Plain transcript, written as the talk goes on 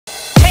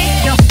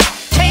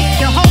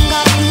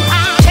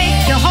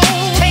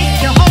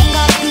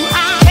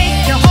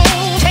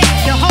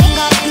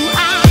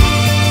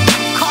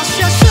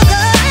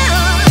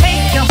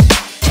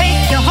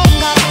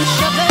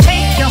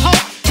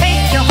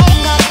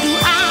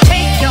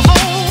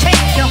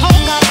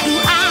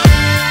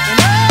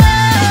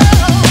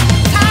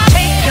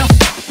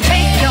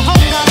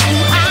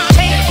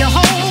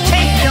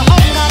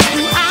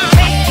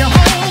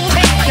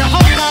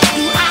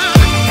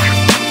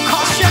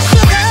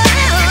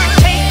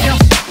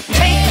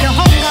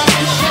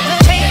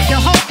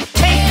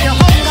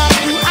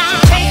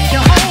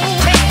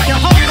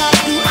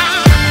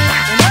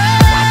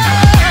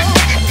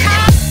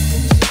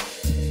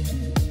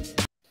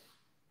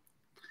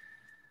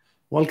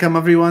Welcome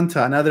everyone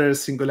to another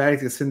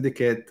Singularity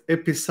Syndicate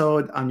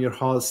episode. I'm your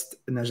host,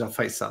 Najah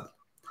Faisal.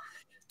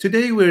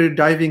 Today we're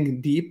diving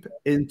deep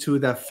into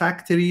the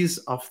factories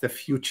of the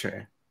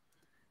future,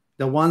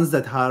 the ones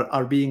that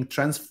are being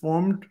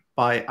transformed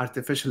by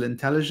artificial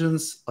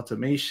intelligence,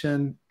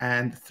 automation,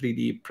 and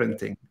 3D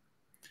printing.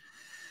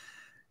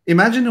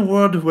 Imagine a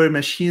world where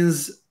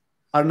machines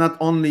are not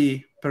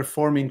only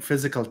performing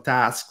physical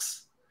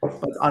tasks,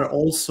 but are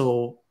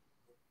also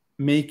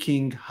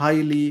making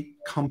highly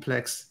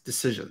complex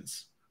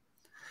decisions.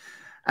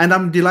 And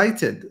I'm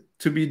delighted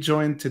to be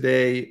joined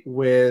today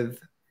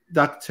with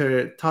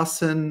Dr.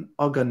 Tassin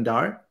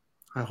Ogandar.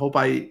 I hope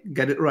I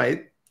get it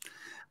right.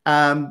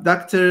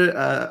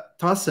 Dr.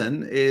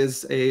 Tassin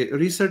is a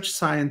research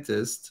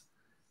scientist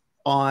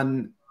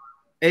on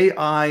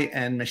AI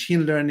and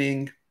machine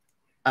learning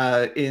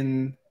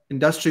in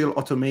industrial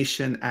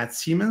automation at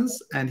Siemens,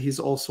 and he's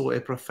also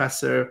a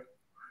professor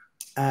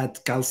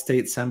at Cal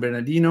State San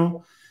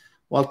Bernardino.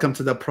 Welcome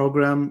to the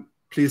program.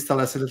 Please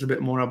tell us a little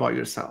bit more about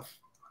yourself.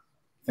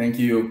 Thank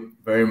you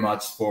very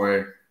much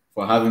for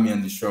having me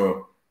on the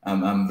show.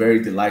 I'm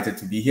very delighted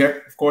to be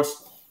here, of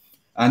course.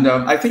 And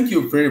I think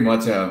you pretty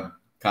much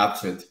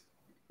captured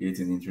it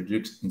in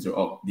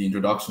the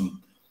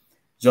introduction.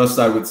 Just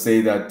I would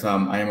say that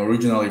I am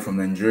originally from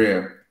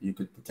Nigeria. You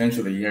could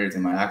potentially hear it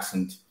in my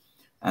accent.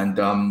 And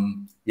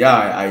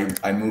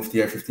I moved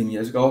here 15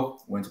 years ago,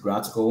 went to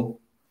grad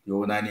school, the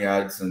old 9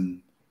 yards,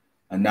 and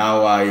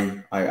now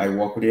I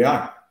work with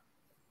AI.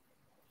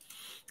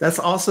 That's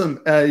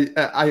awesome.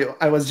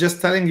 I was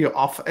just telling you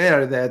off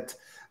air that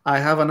I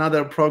have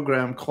another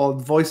program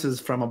called Voices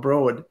from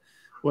Abroad,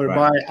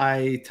 whereby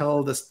I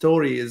tell the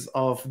stories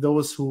of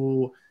those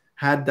who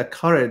had the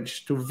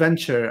courage to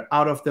venture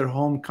out of their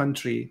home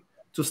country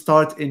to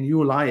start a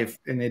new life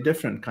in a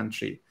different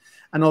country.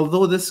 And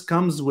although this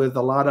comes with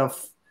a lot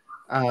of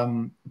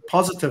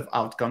positive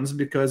outcomes,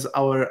 because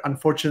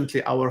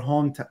unfortunately our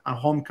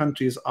home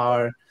countries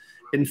are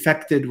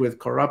infected with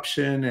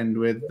corruption and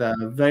with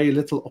very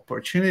little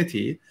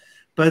opportunity.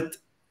 But,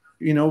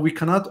 we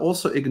cannot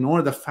also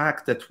ignore the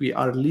fact that we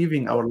are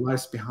leaving our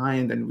lives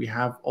behind, and we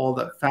have all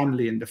the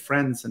family and the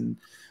friends and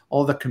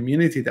all the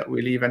community that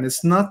we leave. And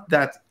it's not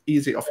that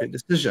easy of a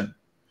decision.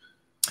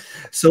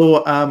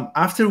 So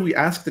after we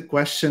ask the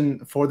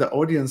question for the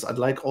audience, I'd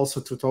like also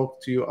to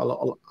talk to you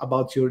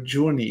about your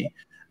journey.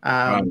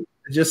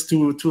 Just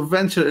to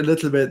venture a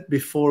little bit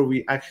before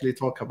we actually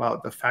talk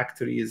about the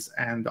factories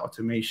and the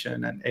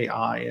automation and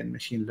AI and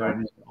machine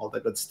learning and all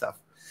the good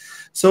stuff.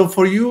 So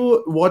for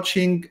you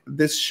watching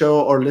this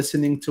show or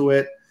listening to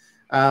it,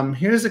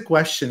 here's a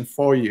question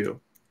for you.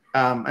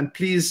 And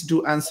please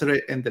do answer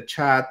it in the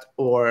chat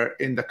or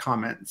in the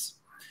comments.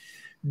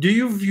 Do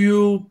you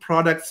view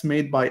products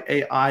made by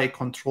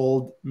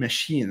AI-controlled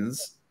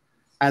machines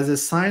as a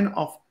sign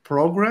of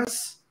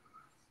progress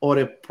or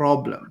a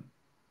problem?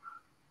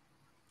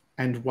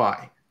 And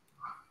why?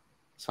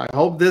 So I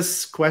hope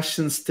this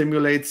question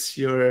stimulates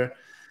your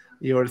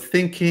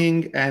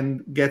thinking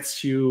and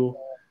gets you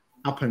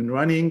up and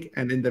running.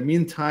 And in the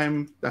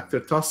meantime, Dr.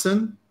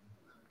 Tassin,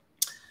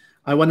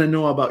 I want to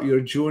know about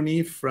your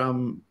journey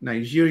from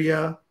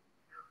Nigeria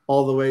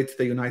all the way to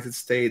the United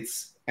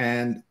States,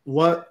 and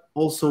what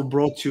also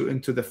brought you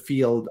into the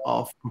field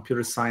of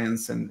computer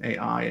science and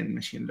AI and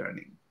machine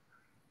learning.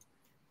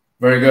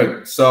 Very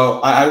good. So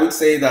I would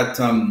say that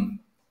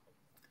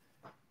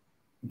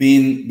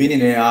being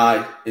in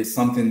AI is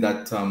something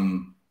that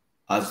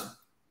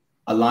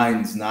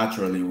aligns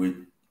naturally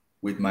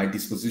with my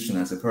disposition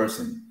as a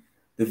person.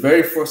 The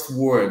very first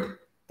word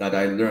that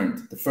I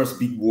learned, the first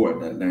big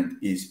word I learned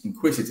is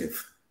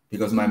inquisitive,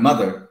 because my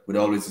mother would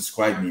always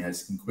describe me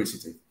as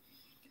inquisitive.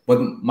 But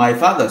my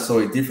father saw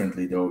it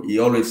differently, though. He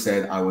always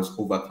said I was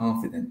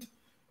overconfident.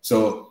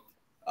 So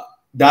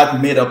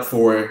that made up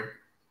for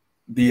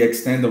the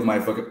extent of my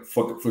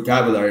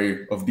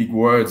vocabulary of big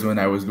words when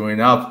I was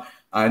growing up.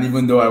 And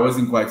even though I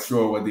wasn't quite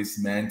sure what this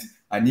meant,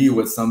 I knew it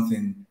was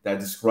something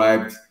that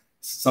described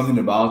something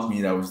about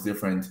me that was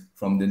different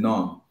from the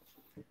norm.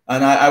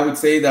 And I would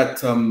say that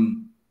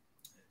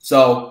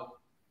so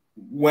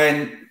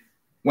when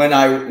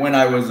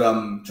I was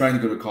trying to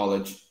go to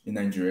college in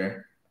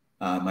Nigeria,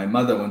 my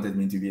mother wanted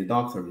me to be a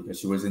doctor because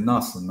she was a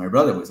nurse and my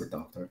brother was a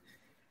doctor.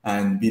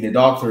 And being a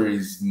doctor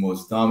is the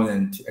most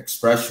dominant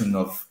expression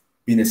of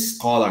being a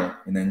scholar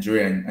in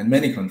Nigeria and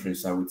many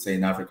countries, I would say,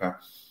 in Africa.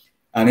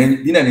 And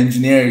being an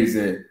engineer is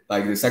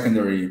like the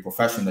secondary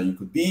profession that you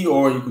could be,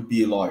 or you could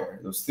be a lawyer.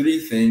 Those three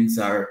things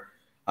are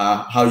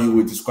how you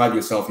would describe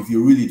yourself if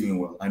you're really doing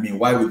well. I mean,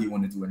 why would you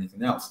want to do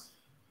anything else?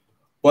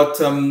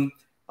 But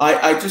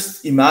I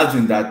just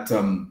imagined that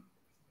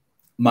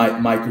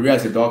my career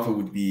as a doctor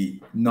would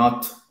be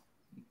not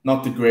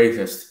the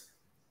greatest,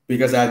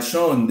 because I had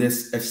shown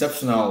this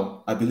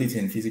exceptional ability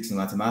in physics and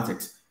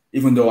mathematics,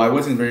 even though I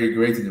wasn't very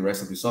great in the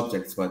rest of the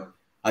subjects, but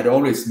I'd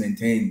always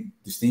maintained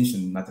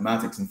distinction in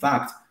mathematics. In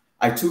fact,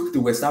 I took the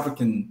West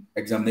African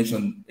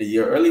examination a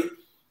year early,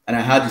 and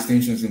I had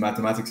distinctions in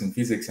mathematics and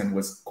physics and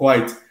was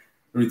quite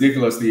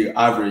ridiculously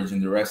average in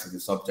the rest of the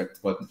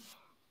subject. But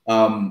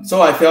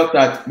So I felt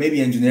that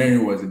maybe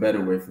engineering was a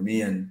better way for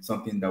me and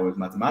something that was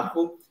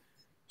mathematical.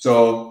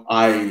 So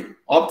I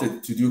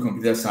opted to do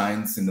computer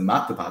science in the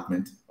math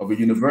department of a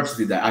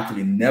university that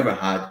actually never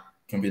had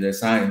computer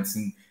science.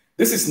 And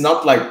this is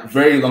not like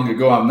very long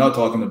ago. I'm not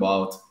talking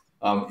about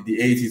the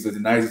 80s or the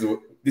 90s.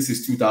 This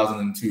is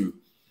 2002.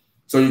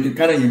 So you can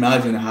kind of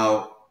imagine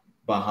how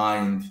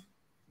behind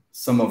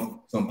some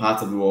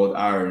parts of the world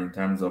are in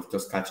terms of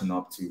just catching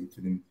up to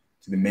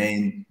the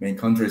main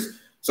countries.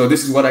 So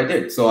this is what I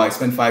did. So I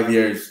spent 5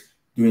 years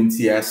doing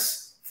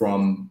TS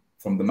from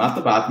the math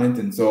department,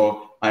 and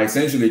so I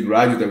essentially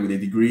graduated with a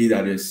degree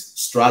that is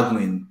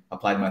straddling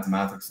applied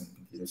mathematics and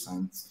computer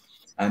science.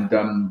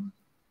 And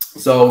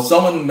so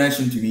someone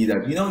mentioned to me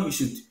that, you know, you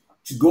should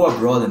go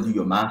abroad and do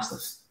your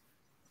master's.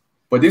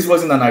 But this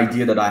wasn't an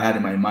idea that I had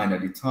in my mind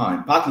at the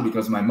time, partly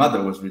because my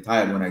mother was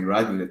retired when I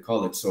graduated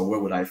college. So where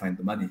would I find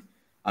the money?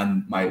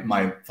 And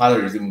my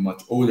father is even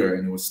much older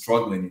and he was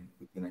struggling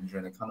with the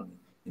Nigerian economy,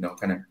 you know,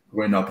 kind of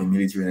growing up in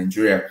military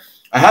Nigeria.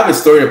 I have a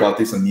story about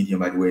this on Medium,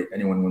 by the way.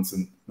 Anyone wants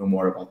to know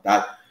more about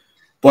that.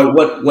 But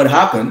what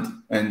happened,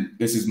 and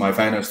this is my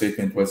final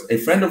statement, was a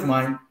friend of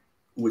mine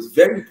who was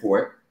very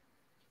poor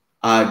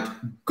had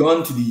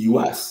gone to the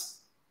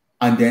US.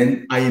 And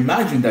then I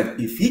imagined that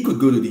if he could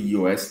go to the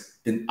US,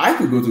 then I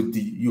could go to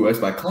the US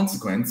by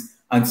consequence.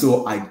 And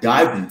so I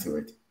dived into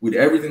it with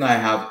everything I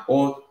have,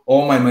 all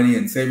my money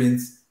and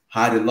savings,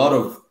 had a lot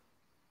of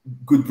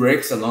good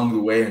breaks along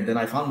the way. And then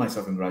I found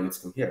myself in graduate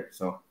school here.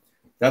 So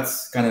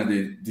that's kind of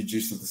the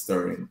gist of the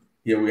story. And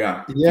here we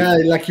are. Yeah,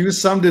 like you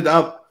summed it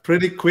up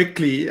pretty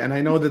quickly. And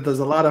I know that there's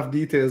a lot of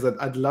details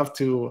that I'd love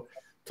to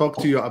talk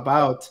to you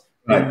about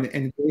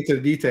in greater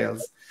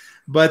details.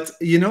 But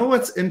you know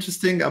what's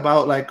interesting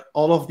about like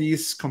all of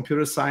these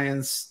computer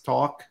science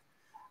talk?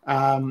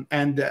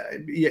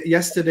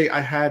 Yesterday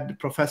I had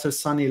Professor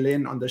Sunny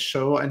Lin on the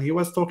show, and he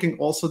was talking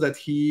also that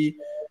he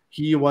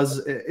was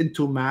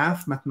into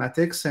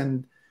mathematics,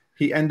 and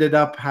he ended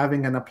up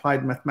having an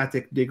applied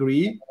mathematics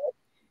degree.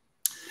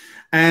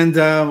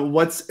 And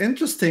what's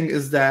interesting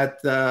is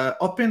that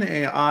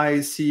OpenAI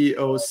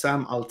CEO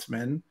Sam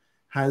Altman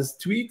has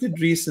tweeted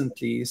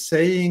recently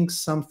saying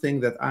something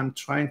that I'm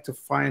trying to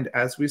find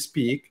as we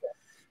speak,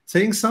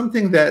 saying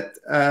something that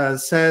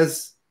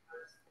says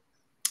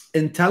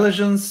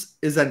intelligence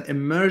is an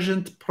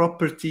emergent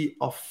property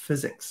of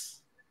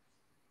physics.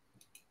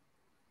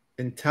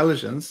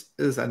 Intelligence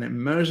is an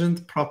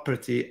emergent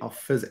property of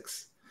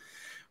physics,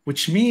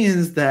 which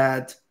means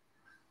that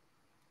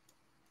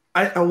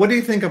what do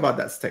you think about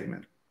that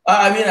statement?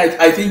 I mean,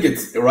 I think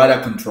it's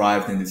rather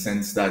contrived in the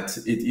sense that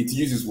it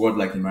uses word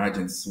like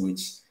emergence,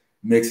 which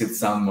makes it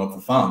sound more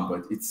profound.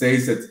 But it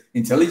says that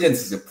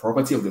intelligence is a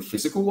property of the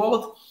physical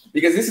world,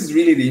 because this is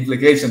really the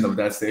implication of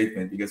that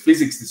statement, because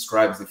physics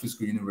describes the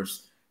physical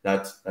universe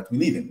that we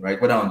live in, right?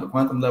 Whether on the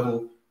quantum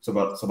level,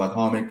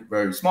 subatomic,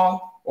 very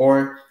small,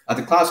 or at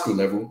the classical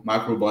level,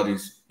 micro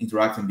bodies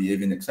interacting,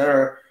 behaving,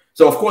 etc.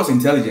 So, of course,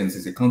 intelligence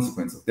is a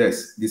consequence of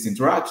this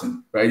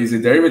interaction, right? It's a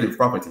derivative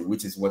property,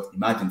 which is what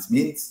emergence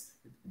means.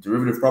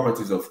 Derivative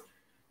properties of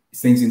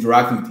things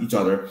interacting with each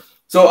other.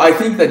 So I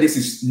think that this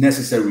is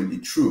necessarily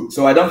true.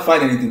 So I don't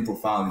find anything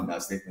profound in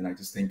that statement. I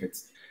just think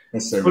it's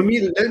necessary. For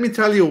me, let me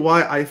tell you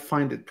why I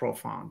find it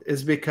profound.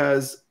 Is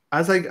because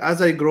as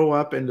I grow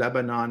up in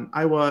Lebanon,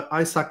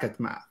 I suck at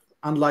math.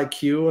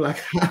 Unlike you,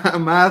 like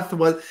math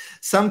was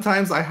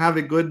sometimes I have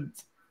a good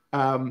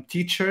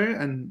teacher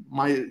and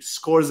my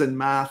scores in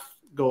math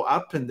go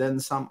up, and then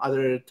some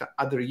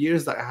other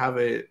years that I have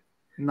a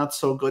not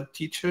so good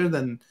teacher,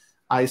 then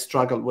I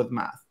struggled with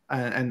math,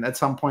 and at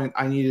some point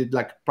I needed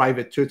like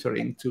private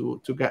tutoring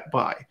to get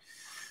by.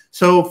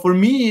 So for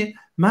me,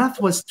 math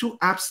was too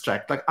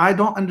abstract. Like I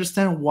don't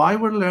understand why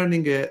we're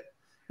learning it.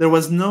 There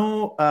was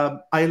no.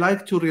 I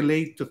like to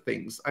relate to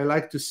things. I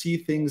like to see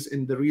things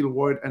in the real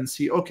world and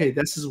see, okay,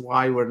 this is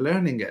why we're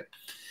learning it.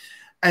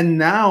 And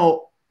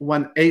now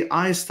when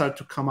AI start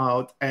to come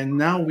out, and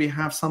now we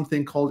have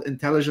something called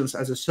intelligence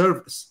as a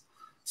service.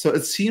 So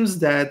it seems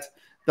that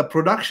the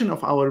production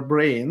of our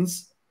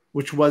brains,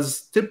 which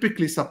was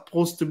typically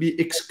supposed to be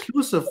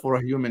exclusive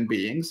for human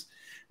beings,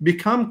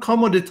 become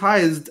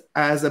commoditized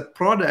as a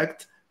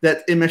product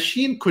that a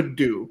machine could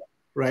do,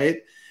 right?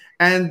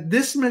 And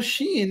this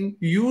machine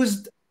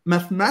used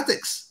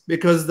mathematics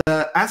because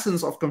the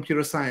essence of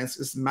computer science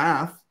is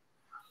math.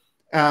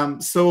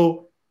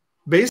 So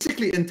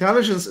basically,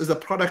 intelligence is a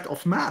product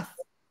of math.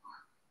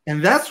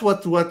 And that's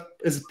what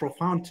is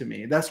profound to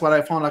me. That's what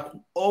I found like,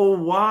 oh,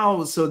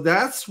 wow. So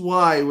that's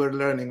why we're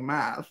learning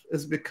math,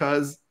 is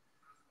because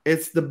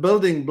it's the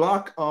building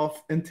block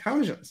of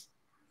intelligence.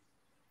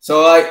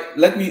 So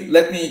let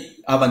me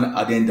have an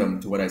addendum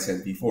to what I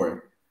said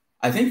before.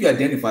 I think you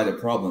identified a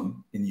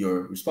problem in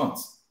your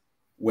response.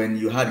 When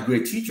you had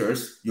great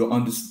teachers,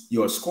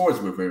 your scores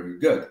were very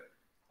good.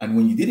 And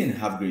when you didn't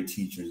have great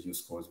teachers, your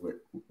scores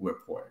were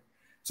poor.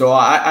 So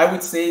I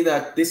would say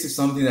that this is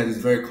something that is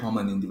very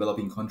common in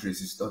developing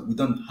countries, is that we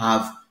don't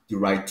have the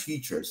right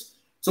teachers.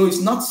 So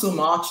it's not so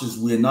much as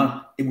we're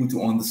not able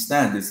to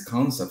understand these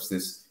concepts,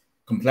 this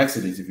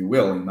complexities, if you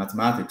will, in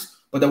mathematics,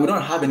 but that we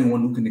don't have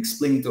anyone who can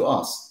explain it to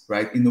us,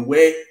 right, in the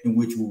way in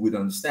which we would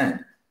understand,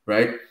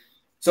 right?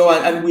 So,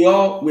 and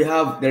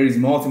there is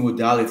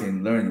multimodality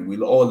in learning.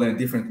 We'll all learn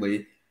differently.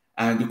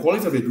 And the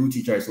quality of a good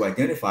teacher is to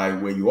identify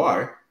where you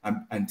are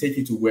and take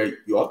you to where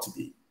you ought to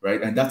be,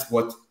 right? And that's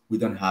what we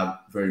don't have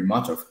very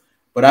much of.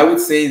 But I would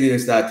say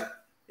this, that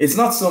it's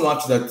not so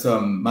much that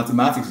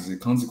mathematics is a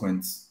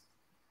consequence.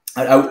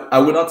 I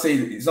would not say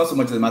it's not so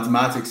much that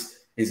mathematics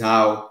is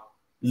how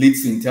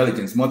leads to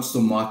intelligence, much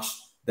so much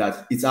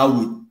that it's how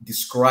we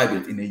describe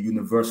it in a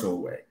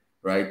universal way,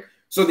 right?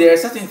 So there are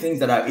certain things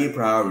that are a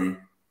priori.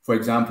 For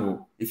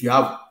example, if you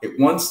have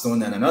one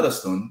stone and another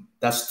stone,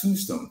 that's two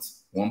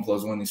stones. 1 +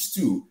 1 is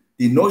 2.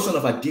 The notion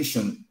of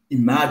addition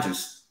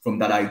emerges from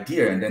that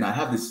idea. And then I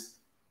have this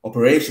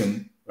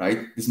operation, right?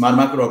 This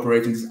mathematical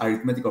operation, this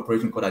arithmetic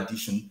operation called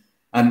addition.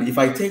 And if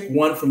I take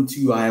 1 from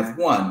 2, I have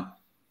 1.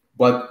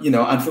 But,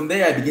 and from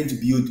there, I begin to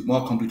build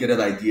more complicated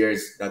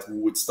ideas that we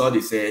would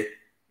study, say,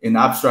 in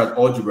abstract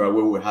algebra,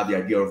 where we have the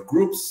idea of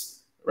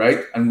groups, right?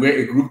 And where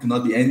a group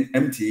cannot be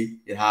empty,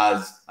 it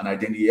has an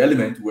identity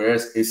element,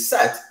 whereas a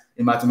set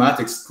in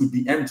mathematics could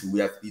be empty. We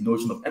have the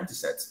notion of empty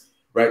sets,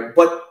 right?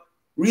 But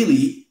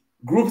really,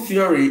 group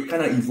theory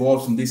kind of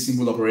evolves from this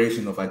simple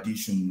operation of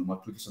addition,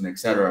 multiplication,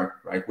 etc.,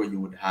 right? Where you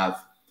would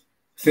have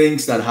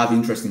things that have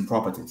interesting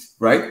properties,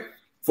 right?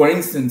 For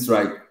instance,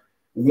 right,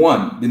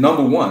 the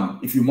number 1,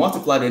 if you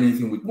multiplied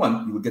anything with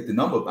 1, you would get the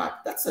number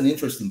back. That's an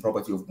interesting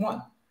property of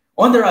 1.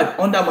 Under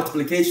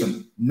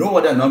multiplication, no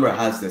other number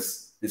has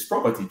this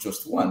property,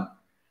 just 1.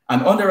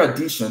 And under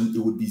addition, it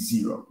would be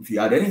 0. If you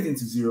add anything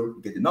to 0,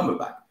 you get the number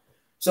back.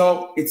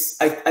 So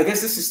I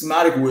guess the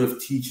systematic way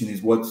of teaching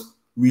is what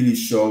really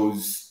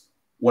shows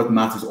what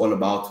math is all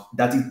about,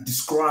 that it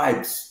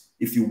describes,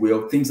 if you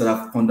will, things that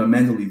are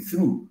fundamentally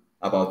true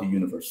about the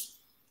universe.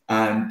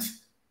 And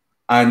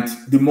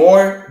the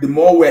more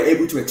we're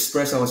able to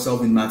express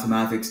ourselves in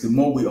mathematics, the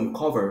more we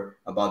uncover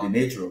about the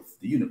nature of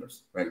the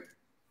universe, right?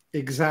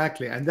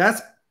 Exactly. And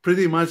that's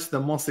pretty much the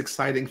most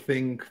exciting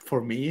thing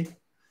for me.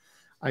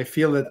 I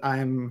feel that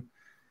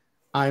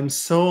I'm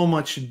so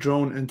much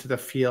drawn into the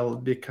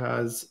field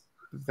because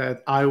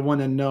that I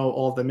want to know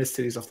all the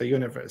mysteries of the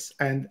universe.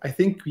 And I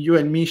think you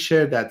and me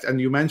share that,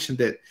 and you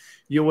mentioned it.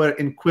 You were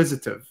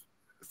inquisitive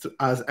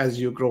as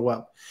you grow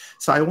up.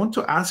 So I want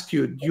to ask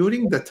you,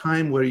 during the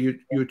time where you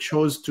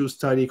chose to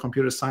study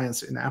computer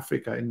science in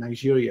Africa, in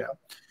Nigeria,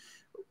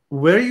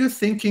 were you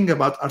thinking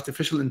about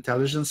artificial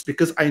intelligence?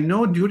 Because I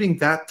know during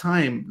that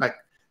time, like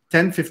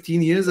 10,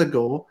 15 years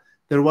ago,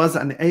 there was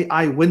an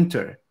AI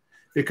winter,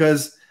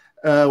 because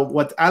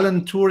what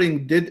Alan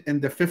Turing did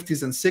in the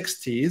 50s and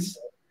 60s,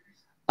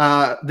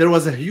 there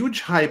was a huge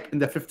hype in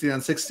the 50s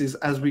and 60s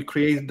as we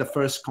created the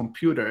first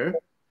computer.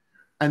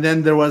 And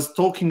then there was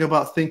talking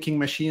about thinking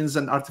machines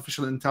and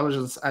artificial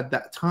intelligence at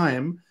that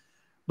time.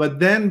 But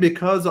then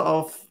because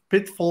of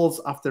pitfalls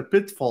after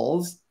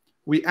pitfalls,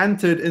 we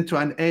entered into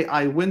an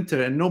AI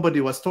winter and nobody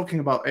was talking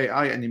about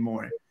AI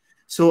anymore.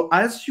 So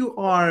as you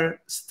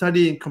are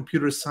studying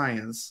computer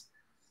science,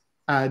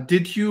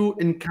 did you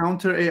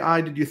encounter AI?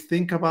 Did you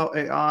think about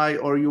AI,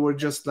 or you were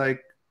just like,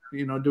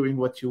 doing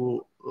what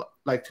you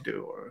like to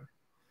do? Or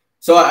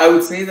so I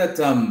would say that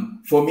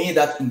for me,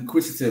 that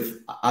inquisitive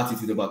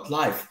attitude about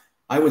life,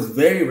 I was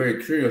very,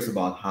 very curious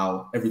about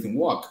how everything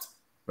worked,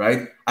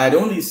 right? I'd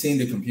only seen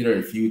the computer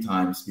a few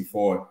times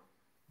before,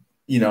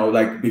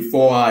 like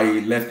before I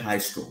left high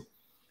school.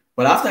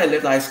 But after I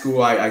left high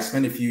school, I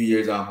spent a few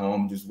years at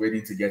home just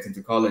waiting to get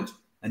into college.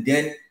 And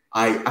then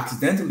I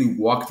accidentally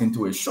walked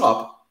into a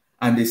shop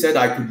and they said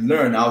I could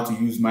learn how to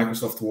use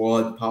Microsoft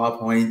Word,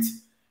 PowerPoint,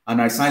 and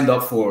I signed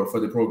up for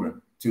the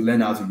program to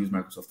learn how to use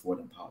Microsoft Word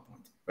and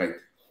PowerPoint, right?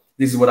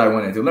 This is what I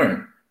wanted to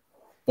learn.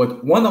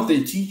 But one of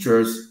the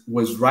teachers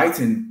was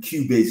writing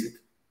QBasic,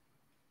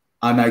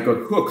 and I got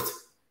hooked.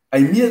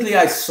 Immediately,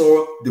 I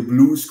saw the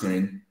blue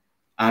screen,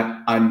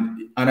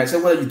 and I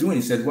said, "What are you doing?"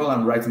 He said, "Well,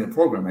 I'm writing a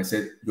program." I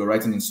said, "You're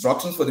writing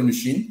instructions for the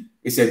machine?"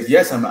 He said,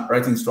 "Yes, I'm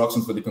writing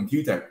instructions for the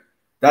computer."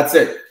 That's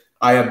it.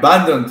 I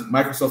abandoned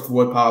Microsoft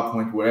Word,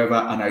 PowerPoint, wherever,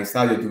 and I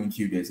started doing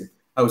QBasic.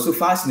 I was so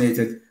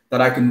fascinated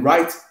that I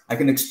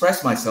can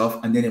express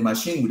myself, and then a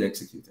machine would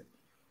execute it.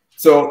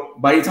 So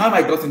by the time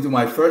I got into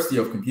my first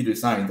year of computer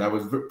science, I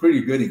was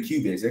pretty good in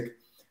QBasic.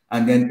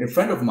 And then a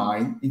friend of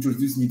mine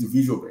introduced me to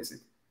Visual Basic.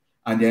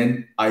 And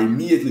then I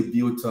immediately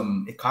built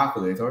a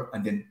calculator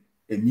and then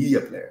a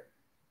media player,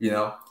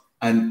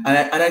 And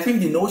I think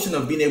the notion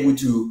of being able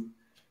to,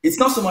 it's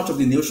not so much of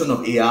the notion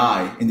of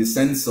AI in the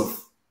sense of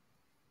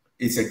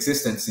its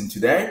existence in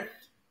today,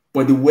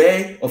 but the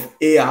way of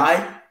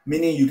AI,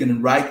 meaning you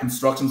can write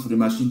instructions for the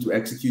machine to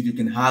execute, you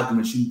can have the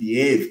machine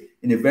behave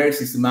in a very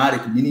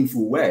systematic,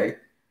 meaningful way,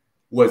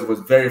 was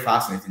very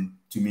fascinating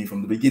to me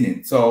from the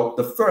beginning. So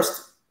the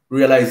first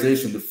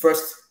realization, the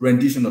first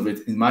rendition of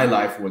it in my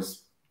life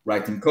was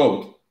writing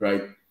code,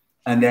 right?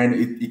 And then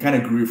it kind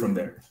of grew from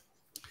there.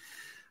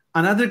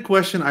 Another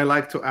question I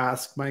like to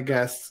ask my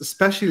guests,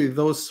 especially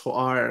those who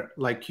are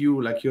like you,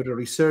 like you're a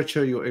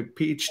researcher, you're a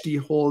PhD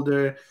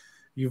holder,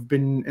 You've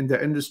been in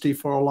the industry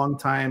for a long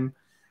time.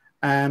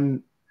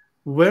 And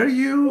were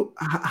you,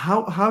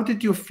 how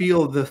did you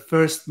feel the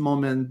first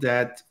moment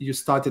that you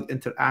started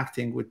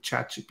interacting with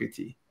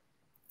ChatGPT?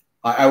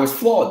 I was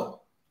flawed.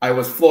 I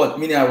was flawed,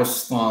 meaning I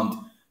was stunned.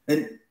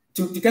 And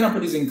to kind of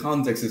put this in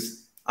context,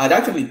 is I'd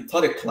actually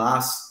taught a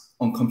class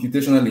on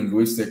computational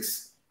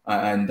linguistics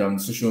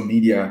and social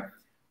media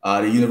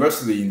at a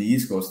university in the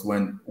East Coast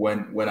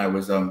when I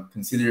was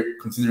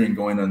considering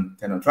going on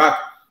tenure track.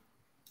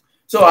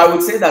 So I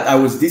would say that I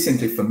was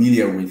decently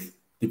familiar with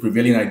the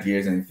prevailing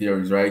ideas and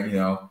theories, right? You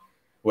know,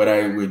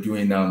 whether we're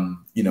doing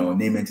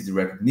name entity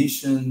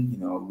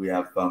recognition, we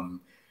have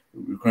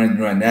recurrent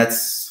neural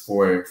nets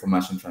for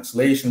machine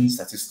translation,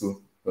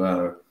 statistical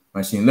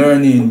machine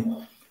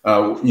learning,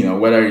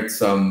 whether it's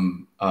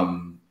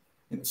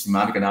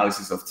semantic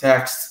analysis of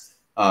text,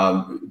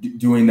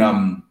 doing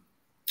some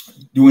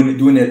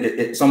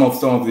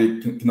of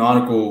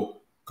the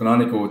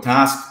canonical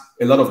tasks.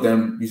 A lot of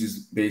them uses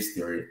Bayes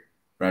theory,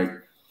 right?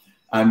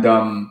 And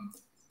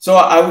so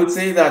I would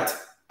say that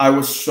I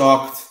was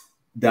shocked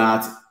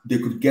that they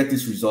could get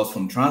these results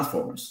from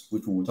transformers,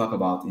 which we will talk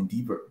about in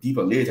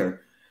deeper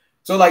later.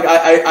 So like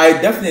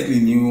I definitely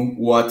knew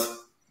what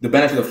the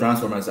benefit of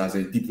transformers as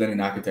a deep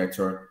learning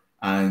architecture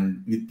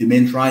and the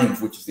main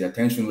triumph, which is the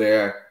attention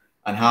layer,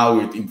 and how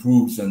it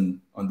improves on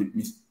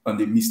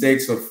the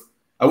mistakes of,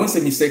 I wouldn't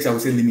say mistakes, I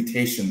would say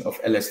limitation of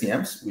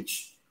LSTMs,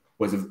 which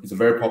is a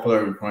very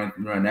popular recurrent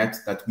neural net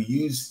that we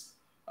use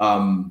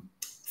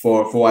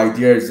for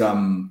ideas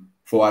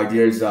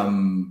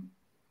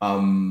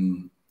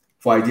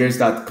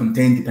that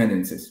contain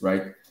dependencies,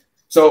 right?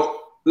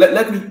 So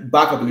let me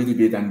back up a little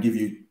bit and give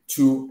you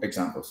two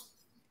examples.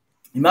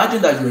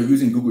 Imagine that you're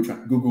using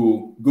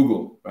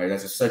Google, right,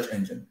 as a search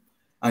engine,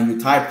 and you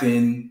typed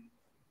in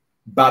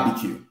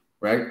barbecue,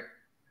 right?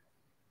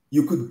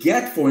 You could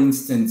get, for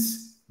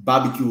instance,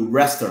 barbecue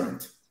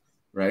restaurant,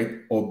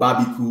 right? Or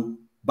barbecue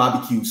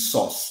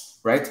sauce,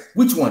 right?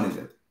 Which one is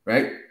it,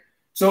 right?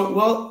 So,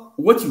 well,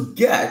 what you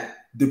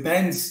get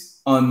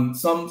depends on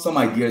some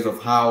ideas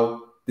of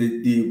how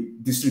the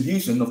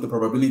distribution of the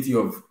probability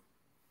of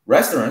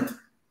restaurant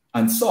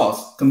and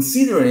sauce,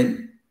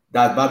 considering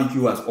that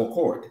barbecue has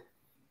occurred,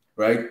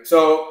 right?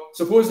 So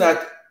suppose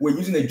that we're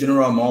using a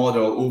general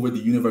model over the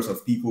universe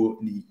of people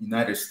in the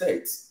United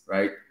States,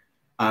 right?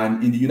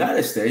 And in the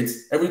United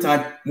States, every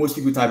time most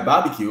people type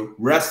barbecue,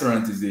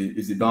 restaurant is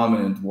the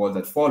dominant word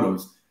that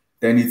follows.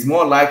 Then it's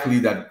more likely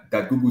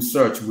that Google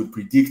search would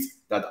predict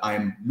that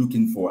I'm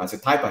looking for, as a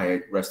type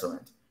ahead,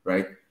 restaurant,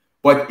 right?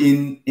 But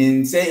in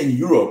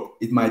Europe,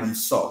 it might be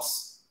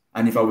sauce.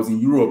 And if I was in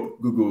Europe,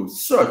 Google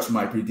search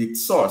might predict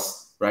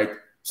sauce, right?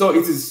 So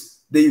it is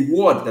the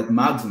word that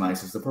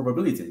maximizes the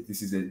probability.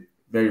 This is a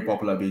very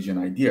popular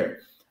Bayesian idea.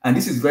 And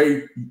this is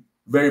very,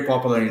 very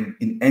popular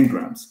in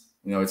n-grams.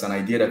 It's an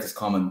idea that is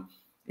common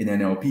in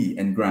NLP,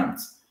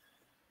 n-grams.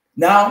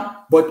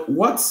 Now, but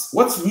what's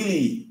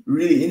really,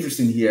 really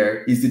interesting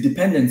here is the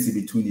dependency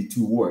between the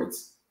two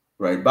words,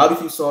 right?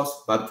 Barbecue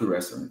sauce, barbecue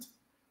restaurant,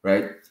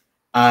 right?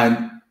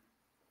 And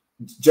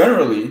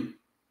generally,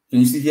 can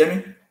you still hear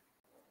me?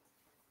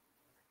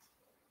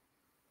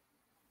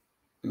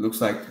 It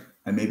looks like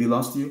I maybe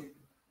lost you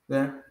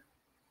there.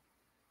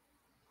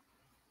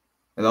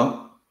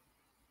 Hello?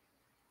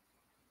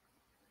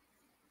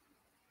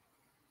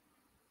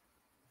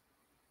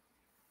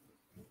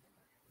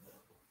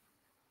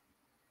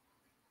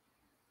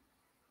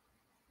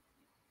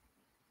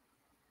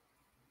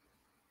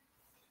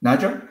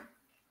 Naja,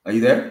 are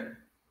you there?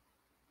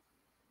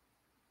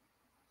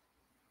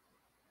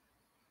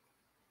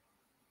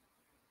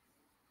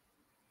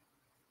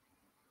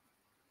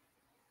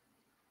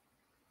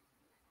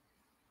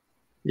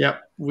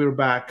 Yep, we're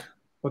back.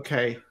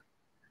 Okay.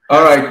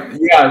 All right.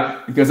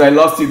 Yeah, because I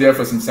lost you there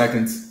for some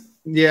seconds.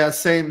 Yeah,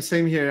 same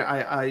here.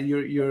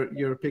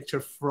 Your picture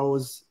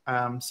froze,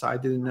 so I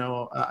didn't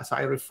know. So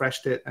I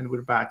refreshed it, and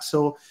we're back.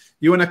 So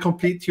you want to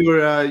complete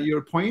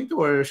your point,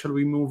 or shall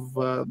we move?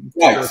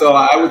 Right. So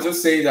I would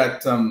just say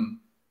that,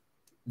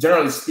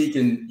 generally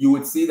speaking, you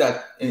would see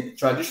that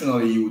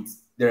traditionally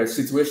there are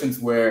situations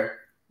where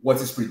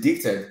what is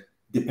predicted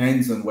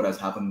depends on what has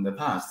happened in the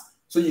past.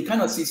 So you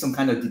kind of see some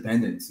kind of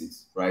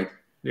dependencies, right?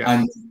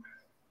 Yeah.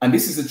 And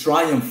this is a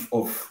triumph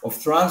of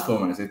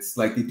transformers. It's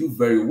like they do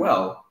very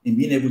well in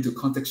being able to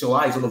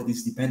contextualize all of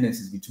these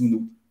dependencies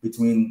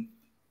between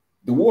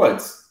the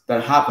words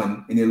that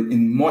happen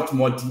in much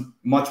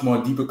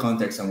more deeper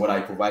context than what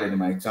I provided in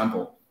my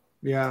example.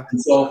 Yeah.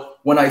 And so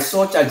when I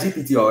saw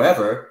ChatGPT,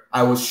 however,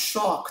 I was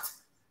shocked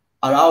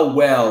at how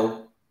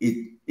well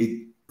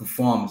it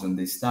performs on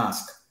this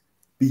task.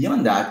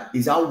 Beyond that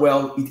is how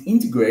well it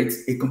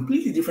integrates a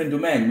completely different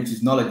domain, which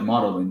is knowledge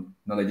modeling,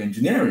 knowledge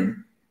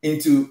engineering,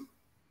 into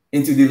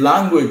the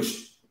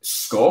language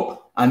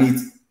scope, and it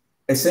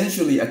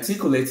essentially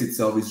articulates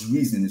itself, its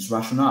reason, its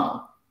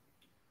rationale.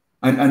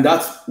 And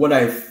that's what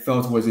I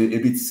felt was a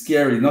bit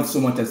scary, not so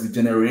much as the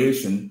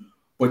generation,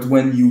 but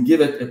when you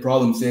give it a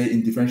problem, say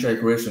in differential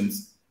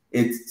equations,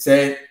 it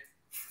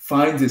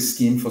finds a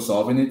scheme for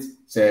solving it,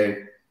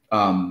 say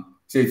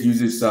say it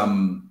uses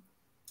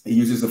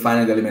the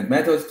finite element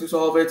method to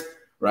solve it,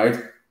 right?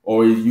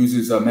 Or it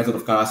uses a method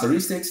of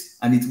characteristics,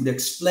 and it would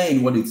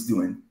explain what it's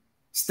doing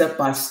step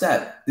by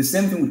step. The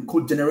same thing with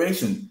code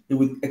generation. It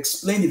would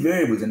explain the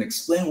variables and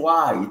explain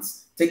why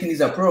it's taking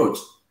this approach.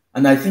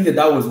 And I think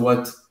that was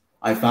what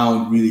I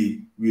found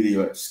really,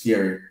 really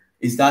scary,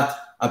 is that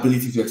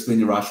ability to explain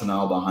the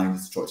rationale behind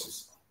its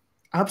choices.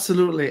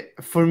 Absolutely.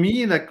 For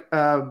me, like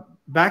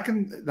back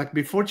in, like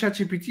before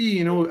ChatGPT,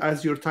 you know,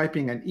 as you're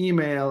typing an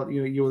email,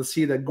 you will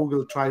see that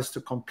Google tries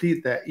to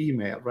complete that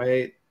email,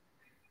 right?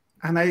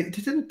 And I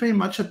didn't pay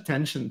much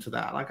attention to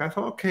that. Like I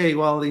thought, okay,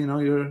 well, you know,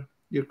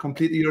 you're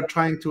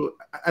trying to,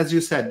 as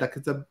you said, like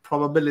the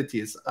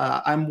probabilities.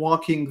 I'm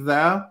walking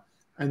there,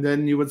 and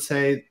then you would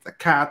say the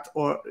cat,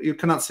 or you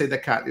cannot say the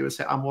cat. You would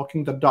say I'm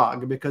walking the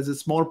dog, because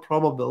it's more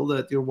probable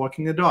that you're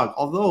walking a dog.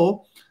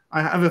 Although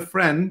I have a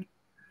friend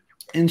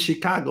in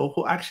Chicago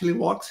who actually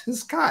walks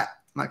his cat.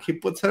 Like he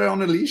puts her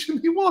on a leash and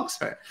he walks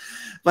her.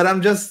 But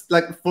I'm just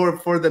like,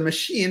 for the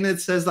machine, it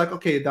says like,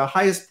 okay, the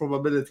highest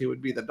probability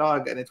would be the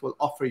dog, and it will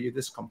offer you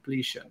this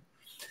completion.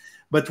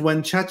 But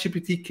when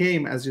ChatGPT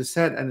came, as you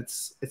said, and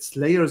it's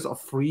layers of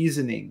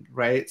reasoning,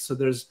 right? So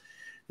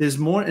there's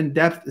more in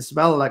depth as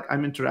well. Like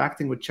I'm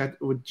interacting with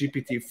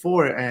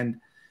GPT-4, and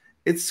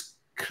it's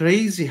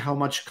crazy how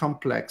much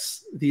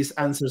complex these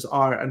answers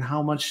are, and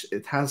how much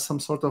it has some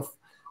sort of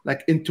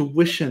like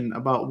intuition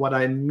about what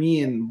I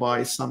mean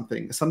by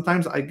something.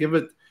 Sometimes I give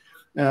it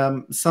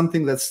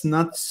something that's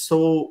not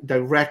so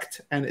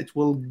direct, and it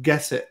will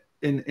guess it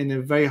in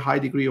a very high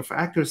degree of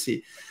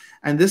accuracy.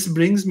 And this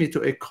brings me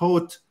to a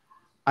quote,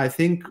 I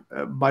think,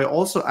 by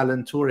also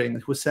Alan Turing,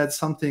 who said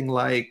something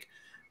like,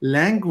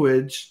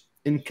 language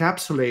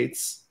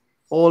encapsulates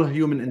all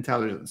human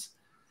intelligence.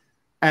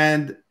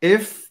 And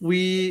if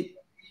we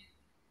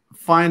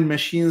find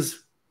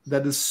machines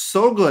that is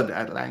so good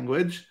at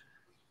language,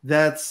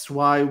 that's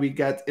why we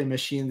get a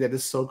machine that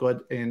is so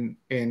good in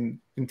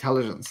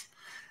intelligence.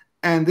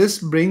 And this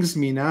brings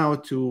me now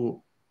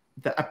to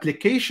the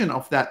application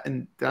of that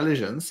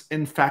intelligence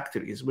in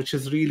factories, which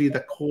is really the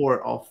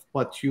core of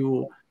what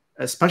you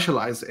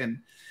specialize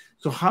in.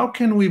 So how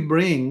can we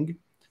bring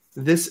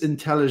this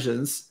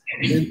intelligence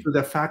into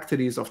the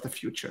factories of the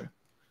future?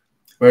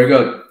 Very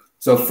good.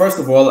 So first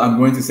of all, I'm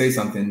going to say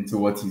something to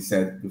what you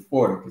said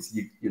before, because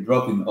you're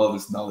dropping all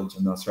this knowledge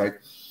on us, right?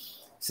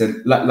 So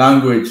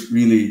language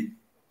really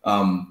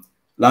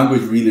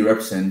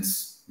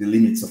represents the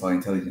limits of our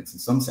intelligence in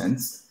some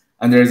sense.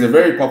 And there is a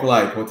very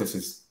popular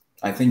hypothesis,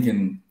 I think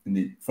from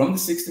the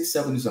 60s,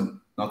 70s,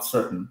 I'm not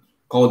certain,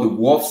 called the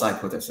Wolff's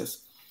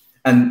hypothesis.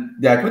 And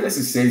the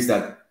hypothesis says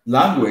that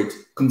language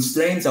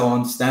constrains our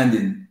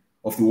understanding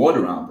of the world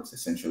around us,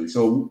 essentially.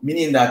 So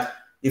meaning that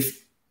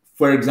if,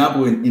 for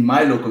example, in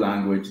my local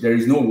language, there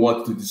is no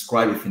word to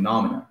describe a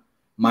phenomenon,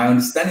 my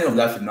understanding of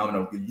that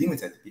phenomenon would be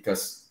limited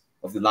because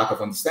of the lack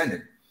of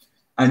understanding.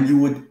 And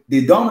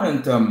the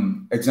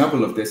dominant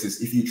example of this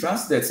is if you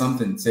translate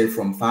something, say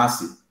from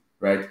Farsi,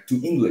 right,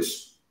 to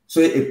English.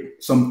 So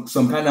some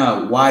kind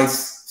of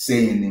wise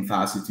saying in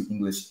Farsi to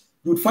English,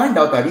 you would find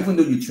out that even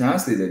though you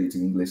translated it to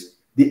English,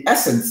 the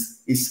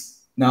essence is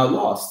now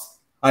lost.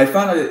 I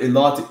found out a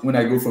lot when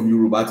I go from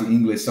Yoruba to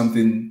English,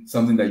 something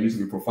that used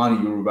to be profound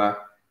in Yoruba,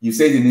 you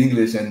say it in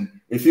English and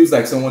it feels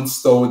like someone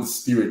stole the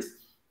spirit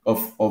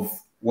of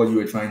what you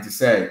were trying to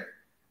say.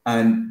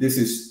 And this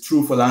is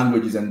true for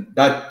languages, and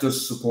that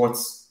just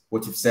supports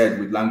what you've said,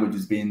 with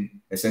languages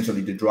being essentially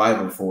the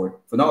driver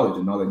for knowledge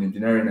and knowledge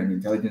engineering and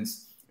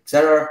intelligence,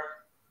 etc.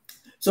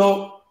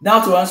 So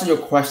now to answer your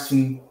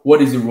question,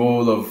 what is the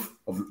role of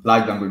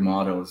large language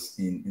models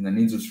in an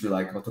industry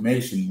like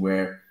automation,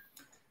 where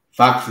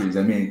factories,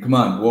 I mean, come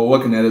on, well,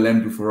 what can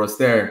LLM do for us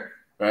there,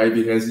 right?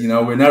 Because, you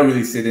know, we're not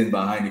really sitting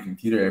behind a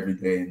computer every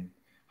day and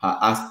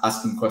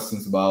asking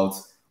questions about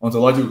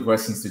ontological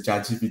questions to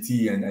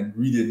ChatGPT and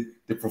reading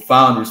the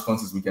profound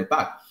responses we get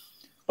back.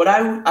 But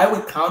I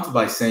would counter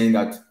by saying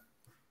that,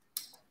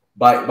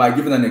 by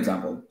giving an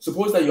example.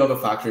 Suppose that you have a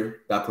factory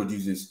that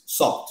produces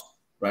salt,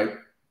 right?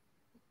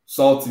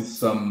 Salt is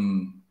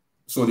some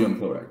sodium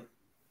chloride,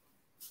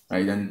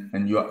 right?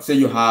 And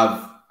you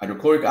have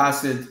hydrochloric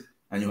acid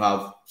and you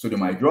have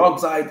sodium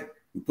hydroxide.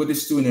 You put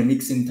these two in a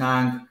mixing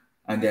tank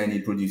and then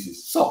it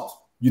produces salt.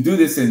 You do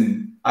this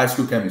in high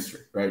school chemistry,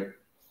 right?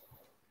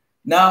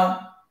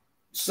 Now,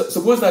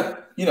 suppose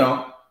that, you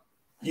know,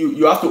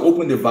 you have to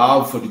open the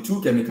valve for the two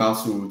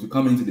chemicals to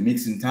come into the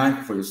mixing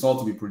tank for your salt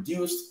to be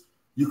produced.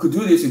 You could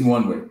do this in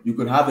one way. You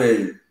could have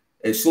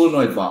a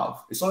solenoid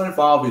valve. A solenoid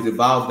valve is a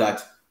valve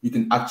that you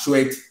can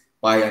actuate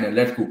by an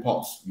electrical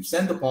pulse. You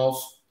send the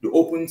pulse, it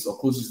opens or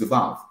closes the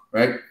valve,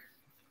 right?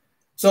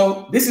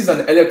 So this is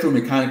an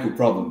electromechanical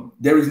problem.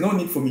 There is no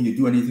need for me to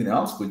do anything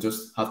else but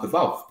just have the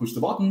valve. Push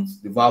the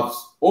buttons, the valves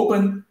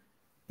open,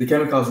 the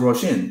chemicals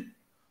rush in.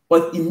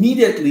 But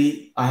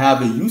immediately I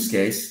have a use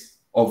case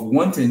of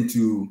wanting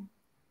to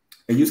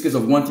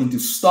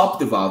stop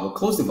the valve or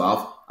close the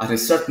valve at a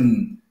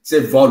certain,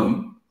 say,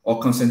 volume or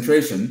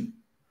concentration.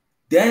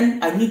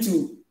 Then I need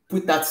to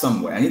put that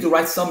somewhere. I need to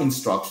write some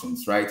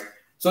instructions, right,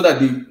 so that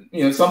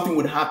something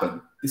would happen.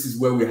 This is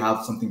where we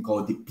have something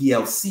called the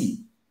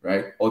PLC,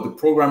 right? Or the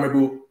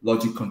programmable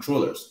logic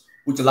controllers,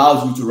 which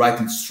allows you to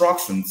write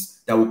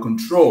instructions that will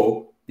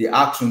control the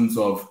actions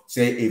of,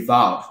 say, a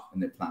valve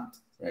in a plant,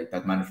 right,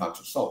 that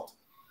manufactures salt.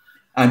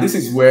 And this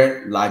is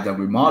where large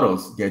language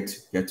models get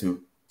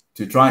to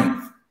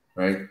triumph,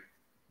 right?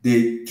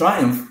 They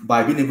triumph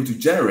by being able to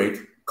generate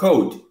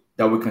code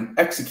that we can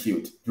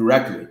execute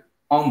directly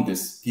on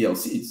these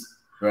PLCs,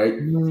 right?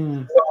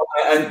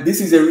 And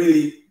this is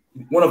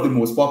one of the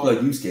most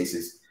popular use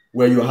cases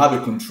where you have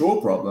a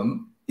control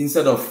problem.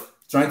 Instead of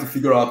trying to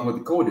figure out what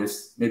the code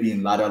is, maybe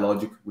in ladder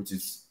logic, which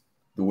is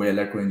the way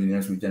electrical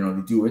engineers would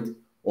generally do it,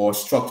 or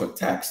structured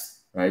text,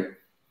 right?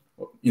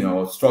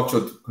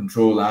 Structured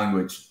control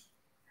language,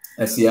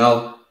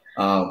 SCL,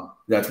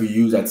 that we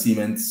use at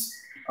Siemens.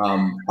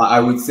 I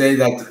would say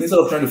that instead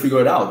of trying to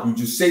figure it out, you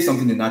just say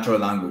something in natural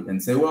language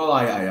and say, well,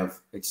 I have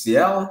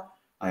HCl,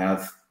 I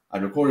have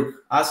hydrochloric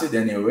acid,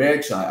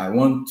 NaOH. I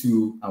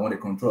want a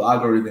control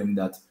algorithm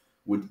that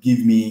would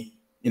give me,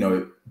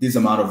 this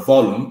amount of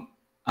volume,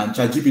 and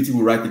ChatGPT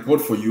will write the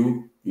code for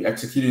you. You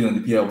execute it on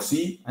the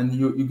PLC, and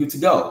you're good to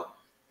go.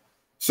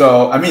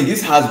 So, I mean,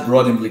 this has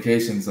broad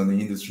implications on the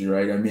industry,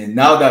 right? I mean,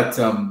 now that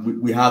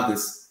we have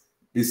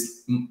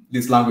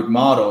this language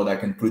model that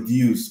can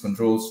produce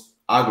controls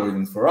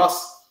algorithms for us,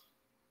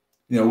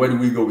 where do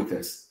we go with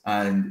this?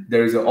 And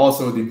there is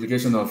also the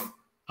implication of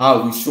how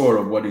are we sure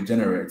of what it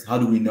generates? How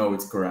do we know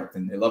it's correct?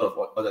 And a lot of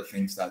other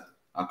things that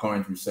are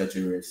current research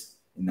areas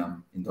in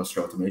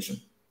industrial automation.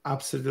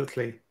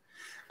 Absolutely.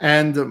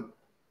 And,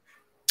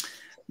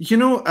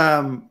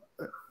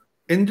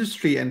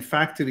 industry and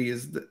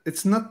factories,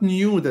 it's not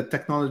new that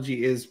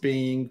technology is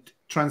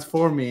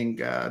transforming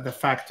the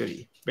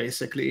factory,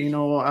 basically,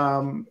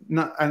 and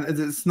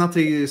it's not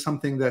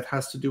something that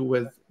has to do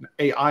with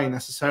AI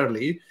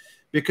necessarily,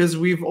 because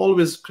we've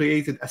always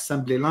created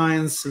assembly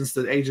lines since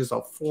the ages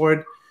of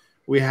Ford.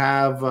 We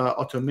have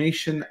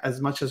automation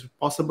as much as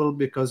possible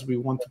because we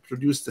want to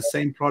produce the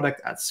same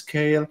product at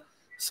scale.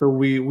 So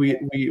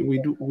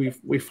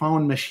we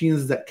found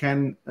machines that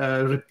can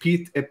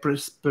repeat a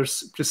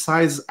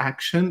precise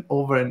action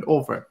over and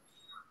over.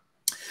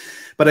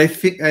 But I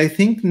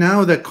think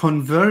now the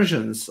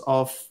convergence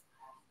of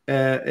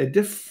a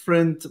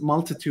different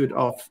multitude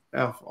of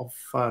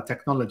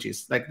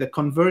technologies, like the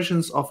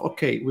convergence of,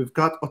 okay, we've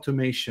got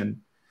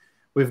automation,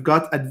 we've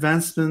got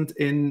advancement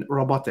in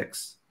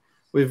robotics,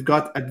 we've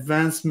got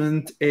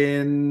advancement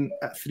in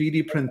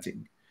 3D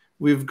printing,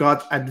 we've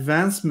got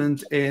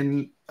advancement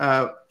in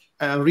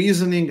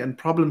reasoning and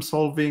problem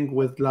solving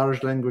with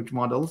large language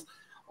models.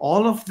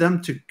 All of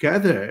them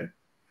together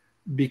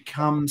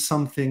become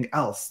something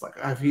else.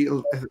 Like I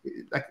feel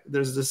like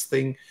there's this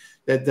thing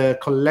that the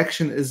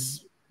collection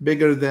is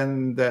bigger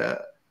than the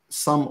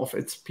sum of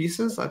its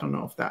pieces. I don't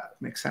know if that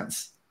makes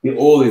sense. It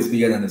always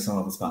bigger than the sum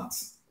of its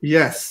parts.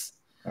 Yes.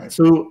 Right.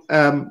 So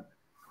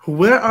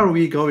where are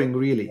we going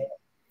really?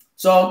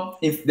 So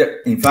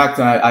in fact,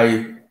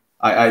 I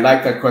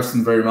like that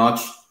question very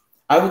much.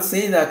 I would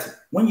say that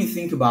when you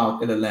think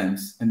about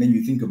LLMs and then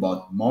you think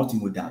about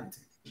multimodality,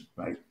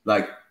 right?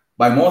 Like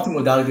by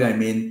multimodality, I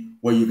mean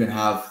where you can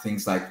have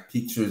things like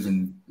pictures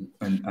and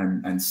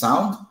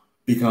sound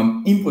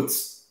become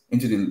inputs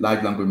into the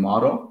large language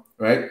model,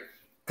 right?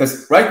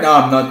 Because right now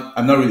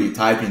I'm not really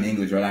typing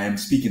English, right? I am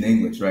speaking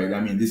English, right? I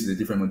mean, this is a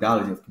different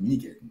modality of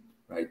communicating,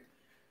 right?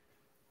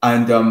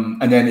 And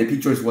then a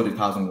picture is worth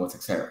 1,000 words,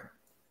 etc.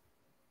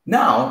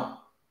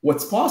 Now,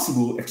 what's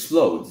possible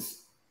explodes.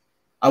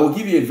 I will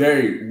give you a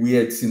very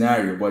weird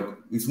scenario, but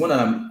it's one that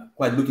I'm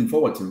quite looking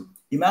forward to.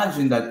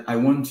 Imagine that I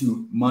want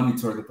to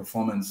monitor the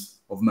performance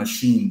of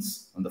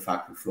machines on the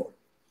factory floor.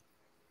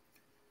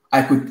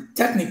 I could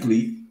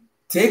technically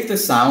take the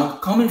sound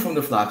coming from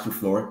the factory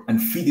floor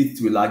and feed it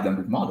to a large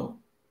language model.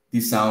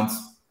 This sounds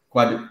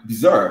quite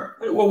bizarre.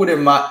 What would a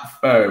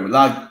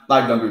large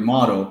language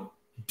model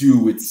do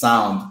with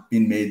sound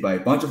being made by a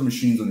bunch of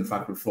machines on the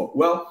factory floor?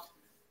 Well,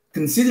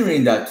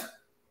 considering that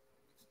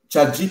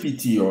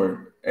ChatGPT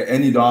or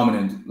any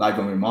dominant large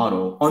language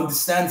model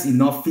understands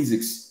enough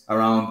physics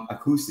around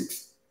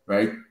acoustics,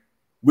 right?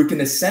 We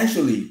can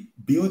essentially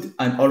build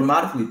and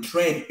automatically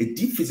train a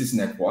deep physics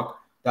network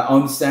that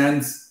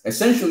understands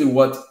essentially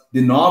what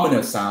the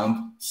nominal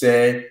sound,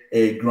 say,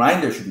 a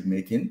grinder should be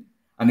making.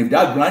 And if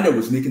that grinder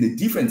was making a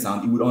different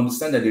sound, it would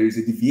understand that there is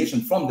a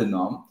deviation from the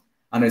norm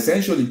and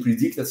essentially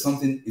predict that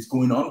something is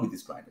going on with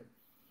this grinder.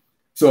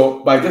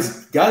 So by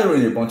just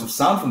gathering a bunch of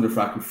sound from the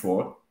factory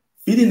floor,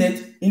 feeding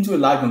it into a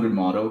large language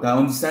model that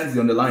understands the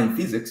underlying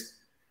physics,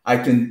 I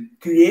can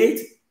create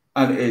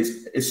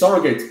a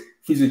surrogate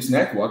physics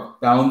network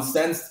that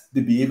understands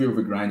the behavior of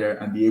a grinder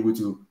and be able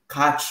to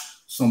catch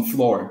some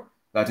flaw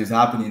that is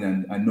happening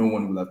and no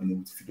one will have been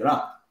able to figure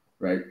out,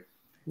 right?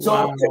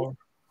 Wow. So,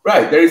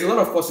 right, there is a lot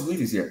of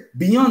possibilities here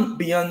beyond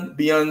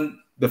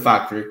the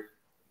factory.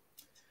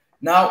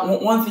 Now,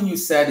 one thing you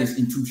said is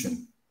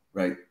intuition,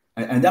 right?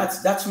 And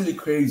that's really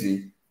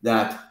crazy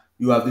that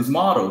you have these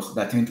models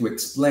that tend to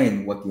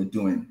explain what we're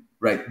doing.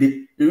 right?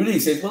 They really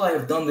say, well, I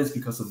have done this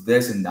because of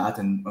this and that.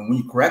 And when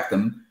you correct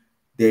them,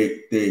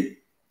 they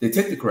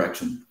take the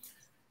correction.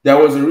 There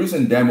was a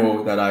recent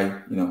demo that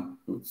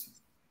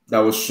that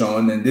was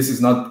shown, and this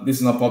is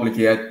not public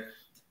yet.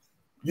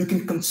 You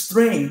can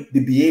constrain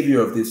the behavior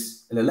of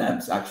these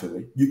LLMs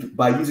actually.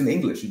 By using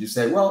English. You just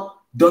say,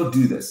 well, don't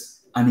do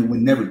this, and it will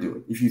never do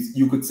it. If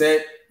you could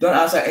say, don't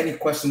answer any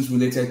questions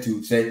related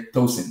to, say,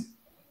 Tosin,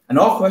 and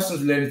all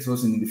questions related to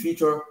Tosin in the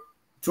future,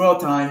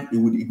 throughout time, it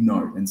would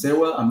ignore it and say,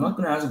 well, I'm not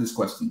going to answer this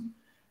question.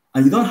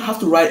 And you don't have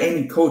to write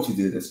any code to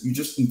do this. You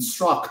just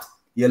instruct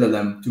the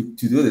LLM to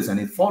do this, and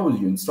it follows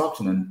your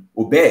instruction and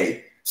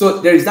obey.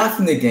 So there is that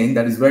thing again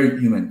that is very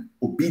human,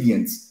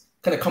 obedience,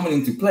 kind of coming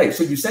into play.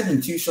 So you said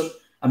intuition,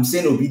 I'm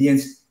saying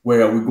obedience.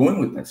 Where are we going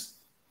with this?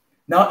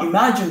 Now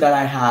imagine that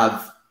I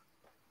have,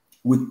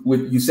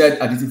 with you said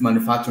additive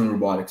manufacturing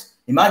robotics.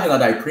 Imagine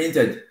that I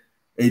printed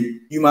a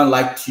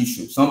human-like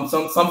tissue,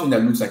 something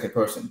that looks like a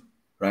person,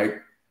 right?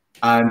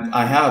 And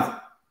I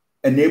have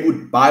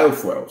enabled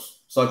biofuels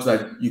such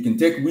that you can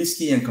take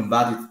whiskey and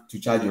convert it to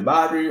charge your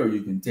battery, or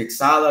you can take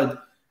salad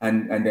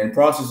and then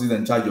process it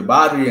and charge your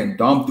battery and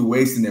dump the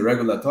waste in a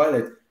regular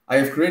toilet. I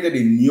have created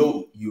a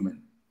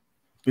neo-human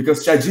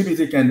because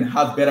ChatGPT can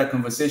have better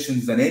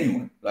conversations than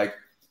anyone. Like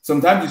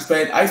sometimes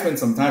I spend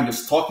some time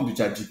just talking to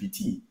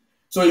ChatGPT.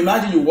 So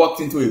imagine you walked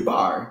into a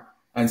bar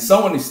and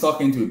someone is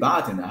talking to a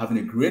bartender, having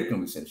a great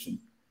conversation,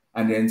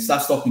 and then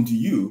starts talking to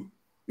you.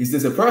 Is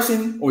this a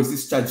person or is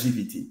this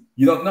ChatGPT?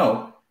 You don't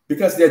know,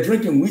 because they're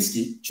drinking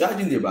whiskey,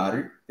 charging their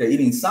battery. They're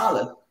eating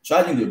salad,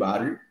 charging their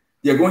battery.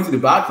 They're going to the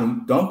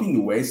bathroom, dumping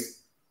the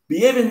waste,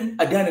 behaving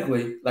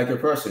identically like a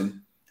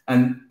person.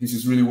 And this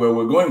is really where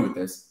we're going with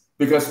this,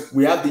 because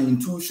we have the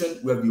intuition,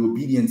 we have the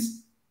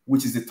obedience,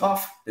 which is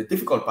the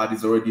difficult part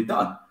is already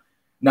done.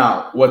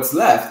 Now, what's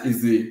left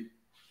is the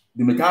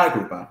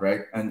mechanical part,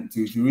 right? And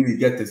to really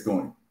get this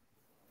going.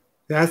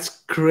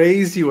 That's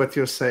crazy what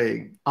you're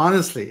saying,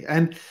 honestly.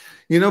 And,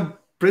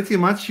 pretty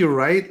much you're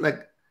right.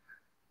 Like,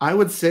 I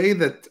would say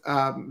that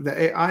the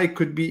AI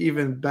could be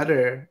even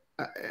better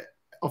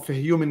of a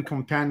human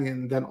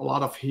companion than a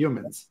lot of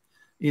humans.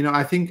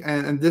 I think,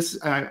 and this,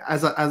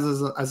 as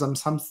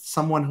I'm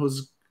someone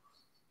who's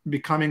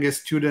becoming a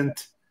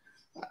student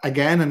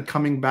again and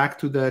coming back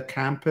to the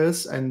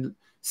campus and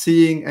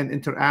seeing and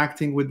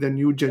interacting with the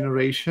new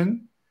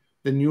generation,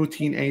 the new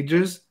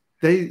teenagers,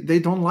 they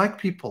don't like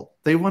people.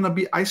 They want to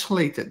be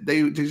isolated.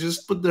 They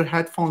just put their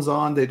headphones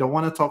on. They don't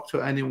want to talk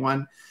to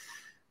anyone.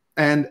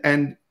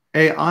 And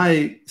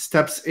AI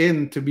steps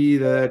in to be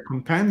the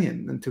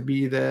companion and to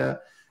be the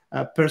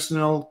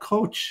personal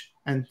coach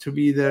and to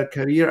be their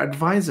career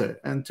advisor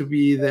and to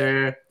be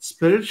their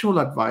spiritual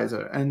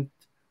advisor and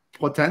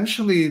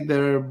potentially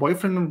their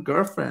boyfriend and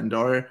girlfriend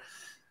or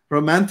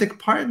romantic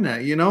partner,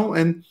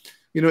 and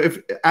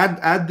if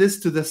add this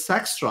to the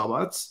sex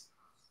robots.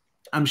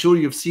 I'm sure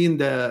you've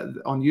seen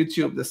on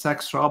YouTube the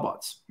sex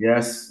robots.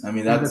 Yes, I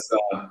mean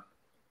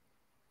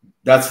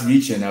that's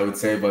reaching, I would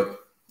say, but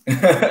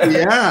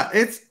yeah,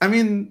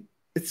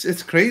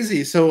 it's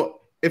crazy.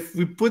 So if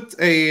we put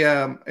a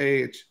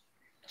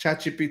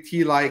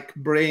ChatGPT like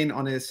brain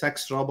on a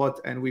sex robot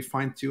and we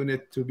fine tune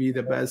it to be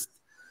the best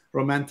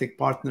romantic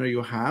partner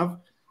you have,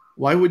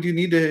 why would you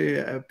need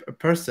a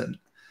person?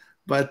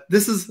 But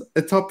this is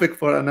a topic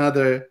for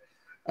another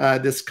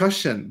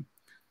discussion.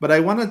 But I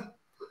want to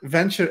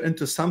venture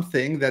into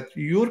something that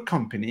your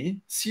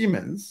company,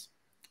 Siemens,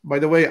 by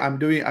the way,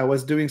 I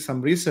was doing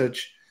some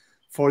research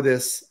for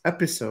this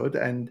episode,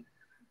 and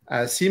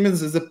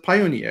Siemens is a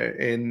pioneer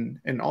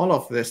in all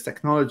of this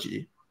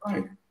technology.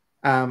 Right.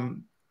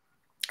 And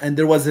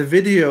there was a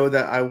video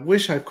that I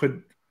wish I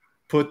could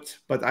put,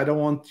 but I don't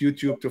want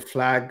YouTube to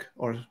flag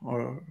or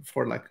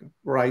for like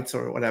rights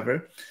or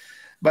whatever.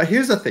 But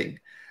here's the thing.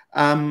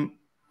 2-3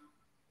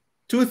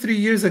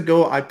 years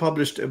ago, I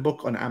published a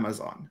book on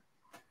Amazon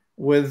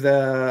with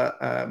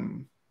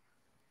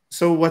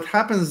so what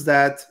happens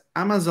that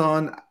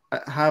Amazon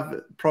have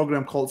a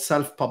program called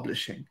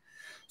self-publishing.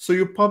 So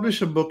you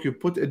publish a book, you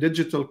put a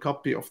digital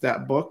copy of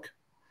that book,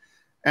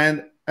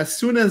 and as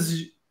soon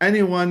as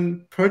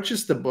anyone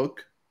purchased the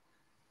book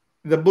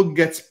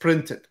gets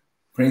printed.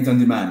 Print on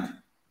demand.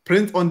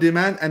 Print on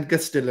demand and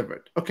gets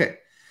delivered. Okay.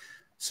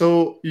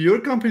 So your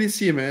company,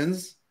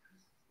 Siemens,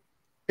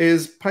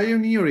 is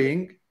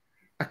pioneering,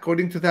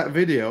 according to that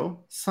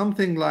video,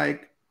 something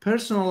like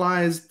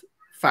personalized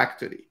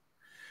factory,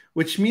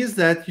 which means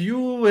that you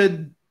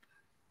would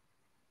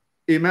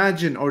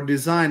imagine or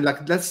design,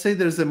 like, let's say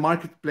there's a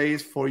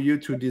marketplace for you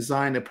to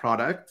design a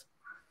product,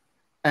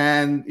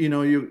 and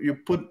you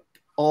put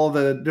all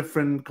the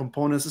different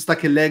components. It's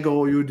like a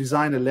Lego. You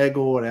design a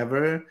Lego or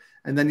whatever,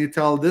 and then you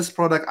tell this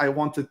product I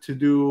wanted to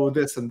do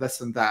this and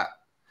this and that.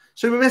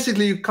 So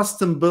basically you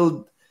custom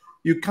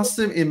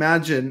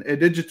imagine a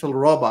digital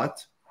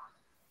robot,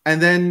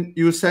 and then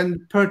you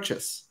send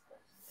purchase,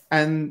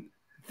 and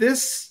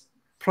this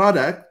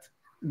product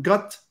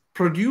got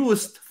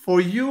produced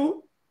for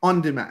you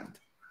on demand.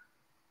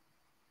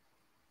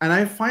 And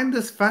I find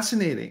this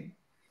fascinating.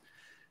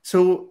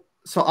 So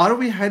are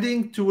we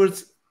heading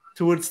towards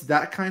towards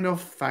that kind of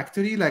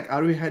factory? Like,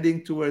 are we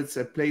heading towards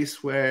a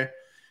place where,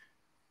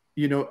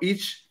 you know,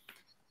 each,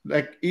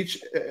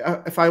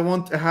 if I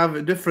want to have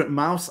a different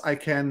mouse, I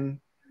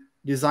can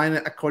design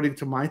it according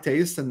to my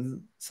taste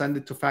and send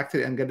it to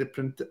factory and get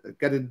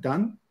it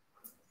done?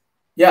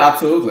 Yeah,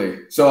 absolutely.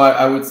 So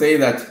I would say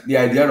that the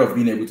idea of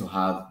being able to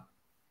have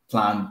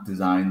planned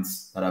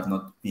designs that have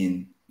not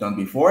been done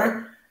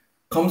before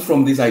comes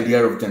from this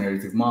idea of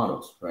generative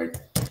models, right?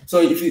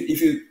 So if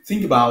you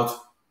think about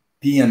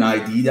P and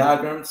ID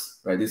diagrams,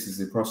 right? This is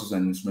the process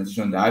and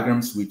instrumentation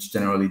diagrams, which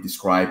generally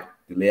describe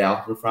the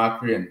layout of the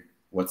factory and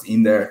what's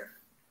in there.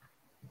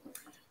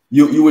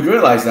 You would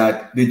realize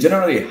that they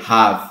generally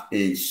have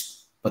a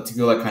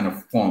particular kind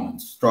of form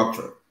and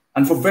structure,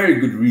 and for very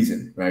good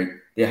reason, right?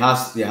 They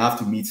have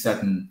to meet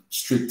certain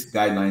strict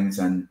guidelines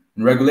and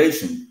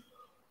regulation.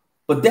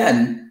 But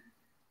then,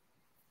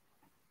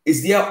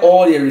 is there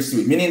all there is to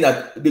it? Meaning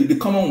that the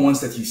common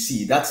ones that you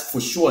see, that's for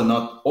sure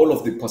not all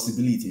of the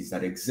possibilities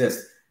that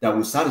exist that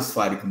will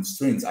satisfy the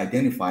constraints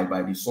identified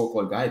by the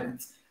so-called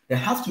guidelines. There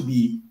have to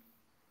be,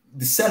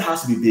 the set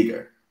has to be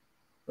bigger,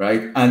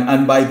 right?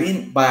 And by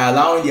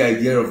allowing the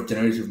idea of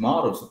generative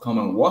models to come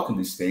and work in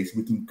this space,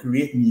 we can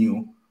create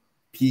new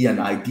P and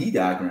ID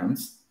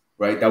diagrams,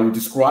 right? That would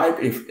describe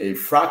a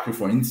factory,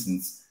 for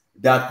instance,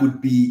 that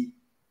would be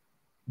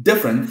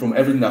different from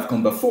everything that's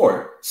come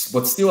before,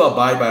 but still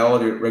abide by all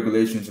the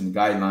regulations and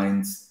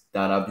guidelines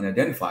that have been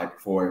identified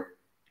for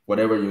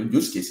whatever your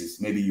use cases.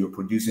 Maybe you're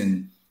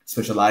producing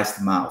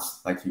specialized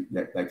mouse, like you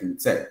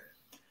would say.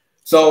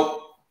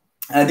 So,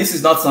 and this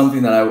is not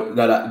something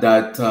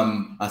that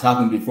has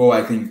happened before.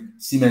 I think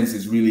Siemens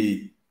is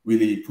really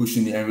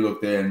pushing the envelope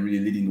there and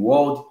really leading the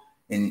world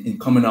in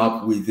coming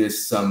up with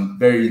this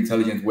very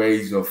intelligent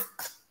ways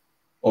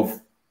of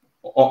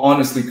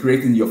honestly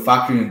creating your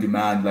factory on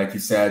demand, like you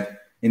said,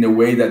 in a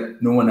way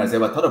that no one has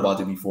ever thought about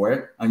it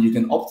before. And you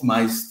can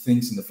optimize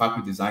things in the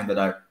factory design that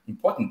are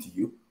important to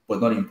you, but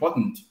not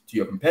important to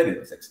your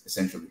competitors,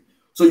 essentially.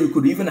 So you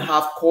could even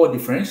have core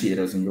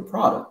differentiators in your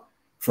product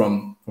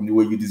from the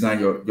way you design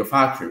your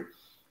factory.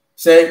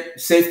 Say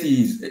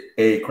safety is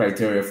a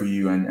criteria for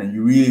you, and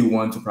you really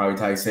want to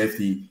prioritize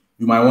safety.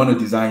 You might want to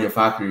design your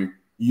factory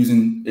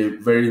using a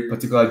very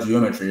particular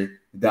geometry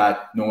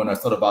that no one has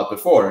thought about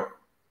before,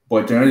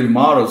 but generative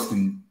models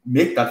can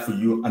make that for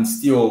you and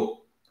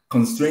still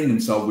constrain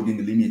themselves within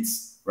the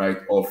limits, right,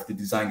 of the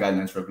design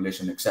guidelines,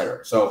 regulation,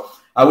 etc. So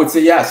I would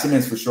say, yeah,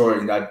 Siemens for sure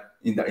in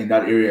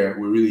that area,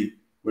 we're really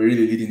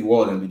leading the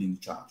world and leading the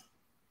charge.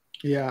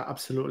 Yeah,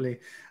 absolutely.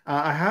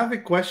 I have a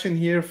question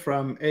here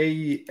from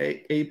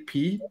AP.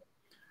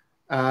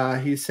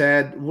 He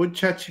said, would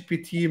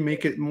ChatGPT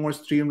make it more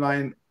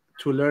streamlined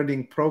to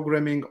learning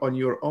programming on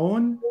your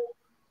own?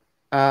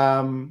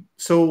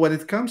 So when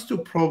it comes to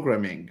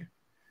programming,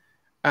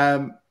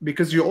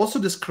 because you also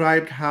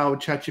described how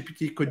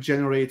ChatGPT could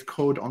generate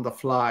code on the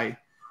fly,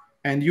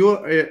 and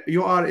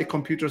you are a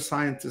computer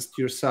scientist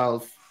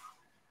yourself.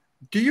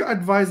 Do you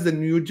advise the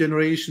new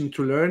generation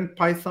to learn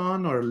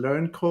Python or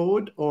learn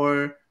code,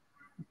 or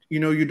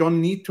you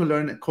don't need to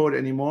learn code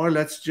anymore?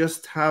 Let's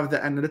just have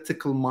the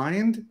analytical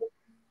mind.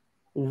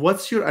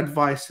 What's your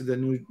advice to the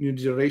new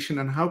generation,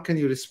 and how can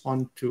you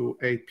respond to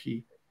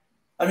AP?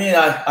 I mean,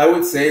 I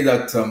would say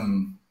that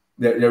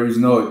there is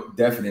no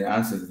definite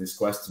answer to this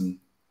question.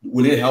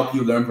 Will it help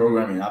you learn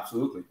programming?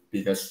 Absolutely,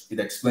 because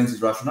it explains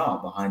its rationale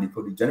behind the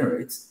code it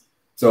generates.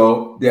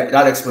 So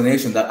that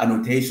explanation, that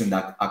annotation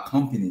that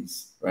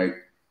accompanies, right,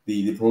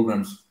 the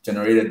programs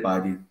generated by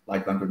the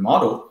large language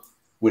model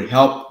would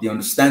help the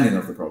understanding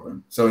of the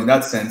program. So in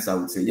that sense, I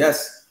would say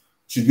yes.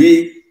 Should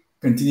we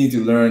continue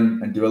to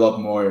learn and develop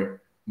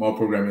more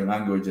programming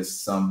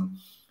languages? I'm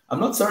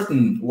not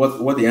certain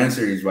what the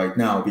answer is right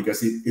now,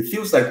 because it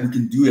feels like we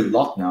can do a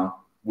lot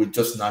now with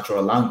just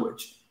natural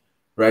language,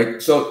 right?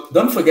 So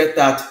don't forget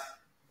that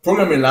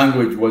programming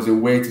language was a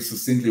way to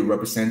succinctly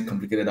represent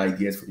complicated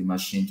ideas for the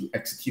machine to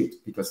execute,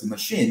 because the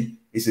machine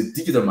is a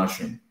digital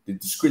machine, the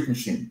discrete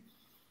machine,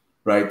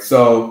 right?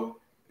 So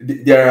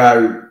there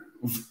are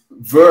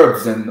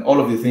verbs and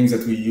all of the things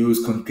that we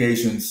use,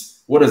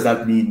 conjugations. What does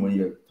that mean when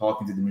you're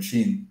talking to the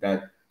machine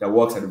that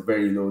works at a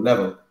very low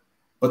level?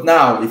 But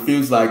now it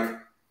feels like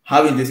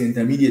having this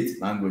intermediate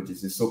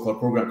languages, this so-called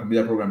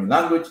computer programming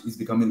language, is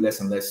becoming less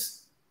and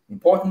less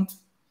important,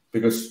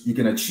 because you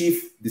can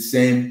achieve the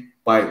same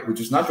with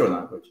just natural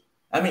language.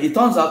 I mean, it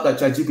turns out that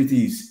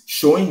ChatGPT is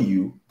showing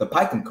you the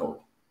Python code,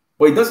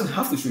 but it doesn't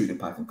have to show you the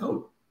Python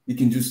code. You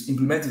can just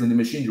implement it on the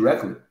machine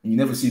directly, and you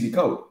never see the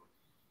code.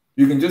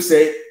 You can just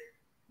say,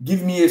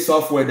 give me a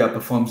software that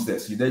performs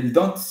this. You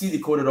don't see the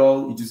code at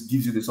all. It just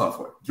gives you the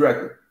software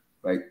directly,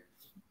 right?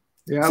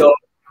 Yeah. So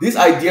this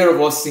idea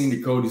of us seeing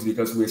the code is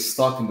because we're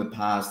stuck in the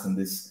past, and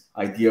this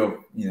idea of,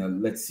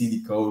 let's see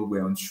the code,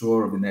 we're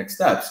unsure of the next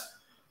steps.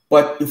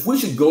 But if we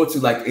should go to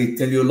like a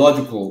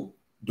teleological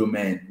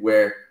domain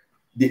where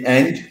the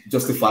end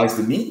justifies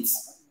the means,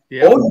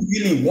 all you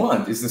really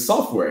want is the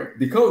software.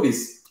 The code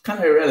is kind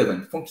of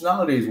irrelevant.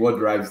 Functionality is what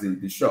drives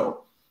the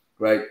show,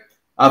 right?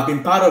 I've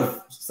been part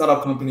of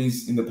startup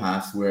companies in the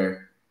past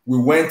where we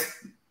went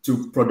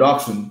to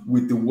production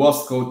with the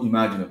worst code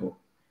imaginable.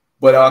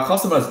 But our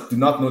customers do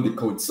not know the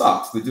code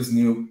sucks. They just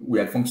knew we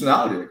had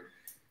functionality.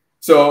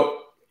 So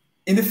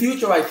in the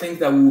future, I think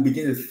that we will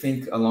begin to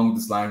think along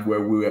this line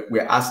where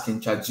we're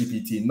asking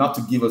ChatGPT not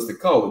to give us the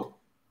code,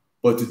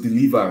 but to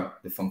deliver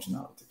the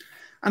functionality.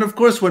 And of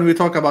course, when we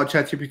talk about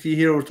ChatGPT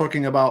here, we're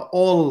talking about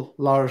all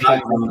large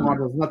language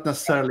models, not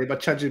necessarily,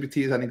 but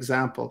ChatGPT is an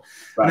example.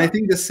 Right. And I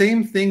think the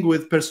same thing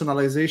with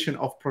personalization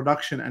of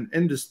production and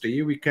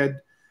industry. We could,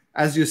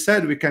 as you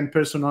said, we can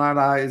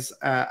personalize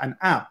an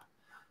app.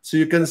 So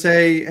you can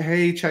say,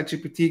 hey,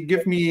 ChatGPT,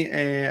 give me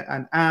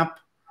an app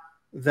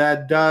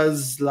that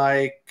does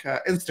like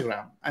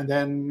Instagram. And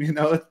then,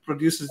 it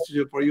produces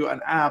for you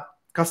an app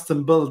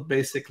custom built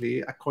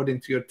basically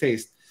according to your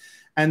taste.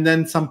 And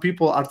then some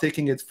people are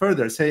taking it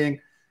further,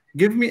 saying,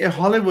 give me a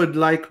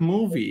Hollywood-like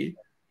movie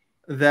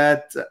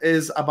that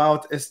is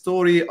about a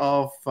story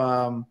of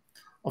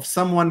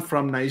someone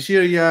from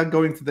Nigeria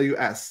going to the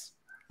US.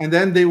 And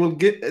then they will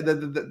get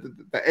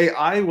the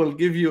AI will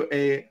give you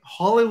a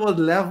Hollywood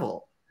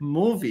level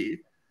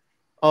movie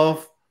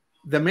of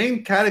the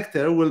main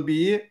character will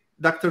be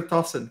Dr.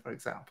 Tosin, for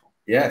example.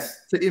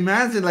 Yes. So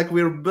imagine like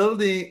we're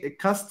building a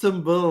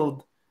custom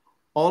build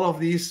all of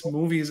these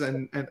movies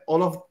and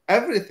all of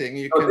everything.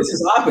 This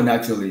has happened,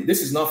 actually.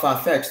 This is not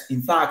far-fetched.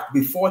 In fact,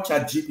 before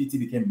ChatGPT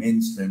became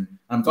mainstream,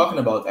 I'm talking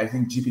about, I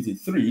think,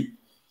 GPT-3,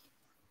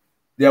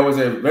 there was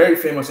a very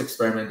famous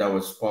experiment that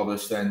was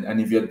published,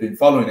 and if you had been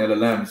following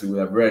LLMs, you would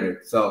have read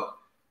it. So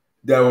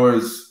there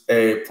was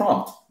a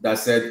prompt that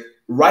said,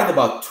 write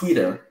about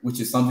Twitter, which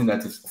is something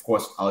that is, of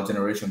course, our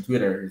generation.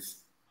 Twitter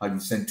is how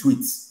you send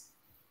tweets,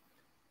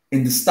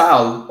 in the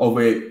style of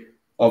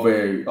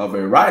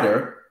a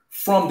writer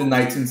from the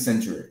 19th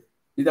century,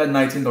 either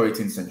 19th or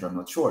 18th century, I'm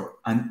not sure.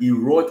 And he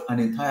wrote an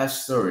entire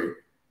story,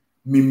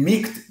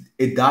 mimicked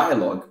a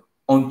dialogue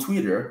on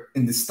Twitter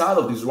in the style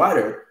of this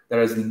writer that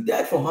has been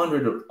dead for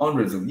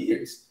hundreds of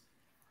years.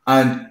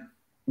 And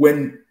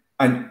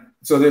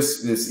so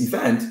this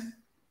event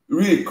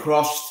really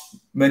crossed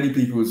many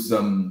people's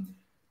hearts,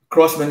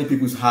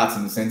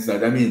 in the sense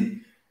that, I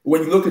mean,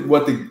 when you look at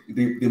what the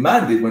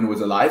man did when he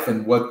was alive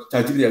and what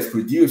ChatGPT has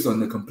produced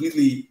on a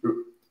completely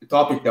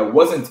topic that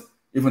wasn't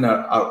even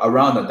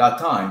around at that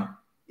time,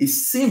 it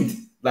seemed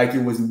like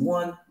it was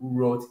one who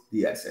wrote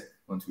the essay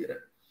on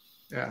Twitter.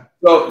 Yeah.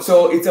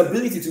 So its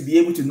ability to be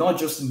able to not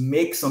just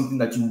make something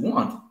that you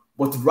want,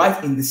 but to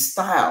write in the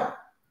style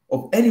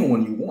of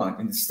anyone you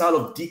want, in the style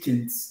of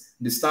Dickens,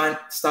 in the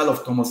style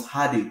of Thomas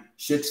Hardy,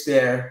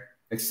 Shakespeare,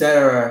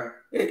 etc.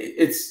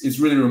 It's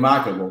really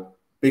remarkable,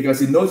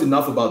 because it knows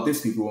enough about these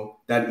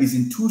people that his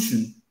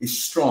intuition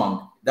is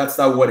strong. That's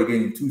that word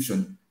again,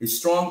 intuition is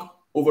strong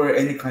over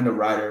any kind of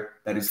writer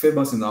that is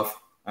famous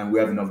enough, and we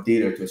have enough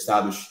data to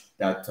establish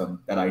that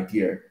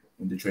idea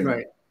in the training.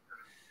 Right.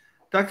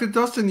 Dr.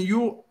 Tosin,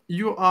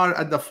 you are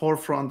at the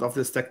forefront of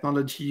this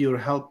technology. You're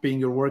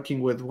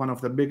working with one of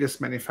the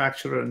biggest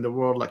manufacturers in the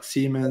world, like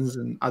Siemens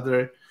and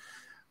other,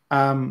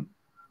 and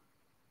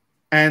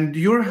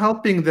you're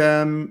helping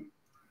them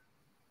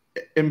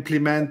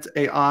implement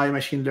AI,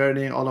 machine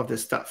learning, all of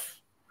this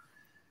stuff.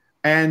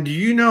 And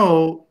you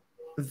know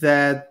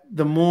that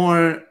the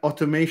more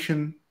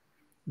automation,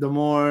 the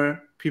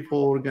more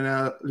people are going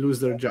to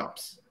lose their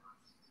jobs.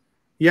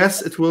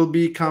 Yes, it will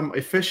become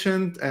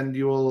efficient, and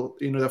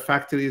the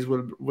factories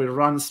will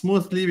run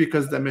smoothly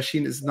because the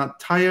machine is not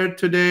tired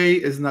today,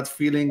 is not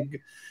feeling,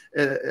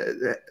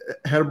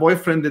 her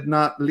boyfriend did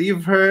not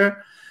leave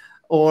her,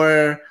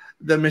 or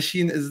the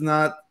machine is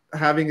not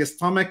having a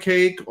stomach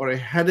ache or a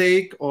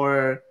headache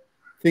or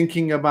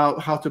thinking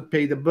about how to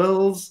pay the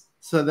bills.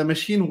 So the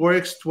machine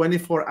works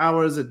 24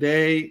 hours a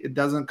day. It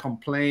doesn't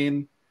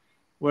complain,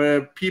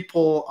 where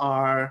people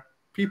are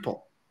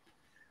people,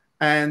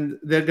 and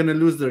they're going to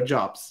lose their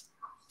jobs.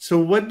 So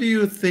what do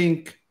you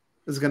think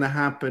is going to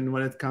happen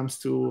when it comes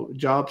to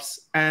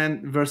jobs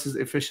and versus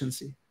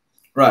efficiency?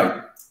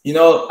 Right.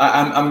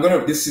 I'm going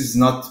to, this is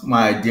not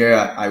my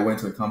idea. I went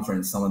to a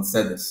conference, someone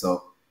said this,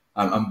 so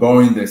I'm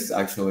borrowing this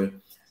actually.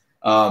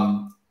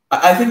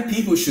 I think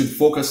people should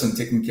focus on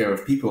taking care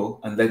of people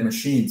and let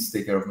machines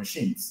take care of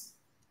machines.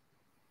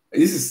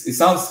 It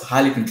sounds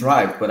highly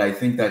contrived, but I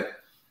think that,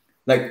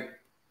 like,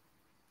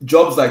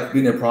 jobs like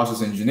being a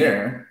process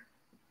engineer,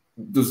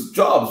 those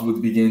jobs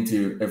would begin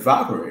to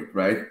evaporate,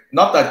 right?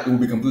 Not that it will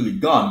be completely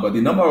gone, but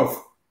the number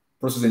of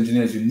process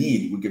engineers you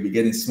need would be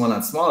getting smaller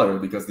and smaller,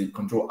 because the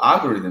control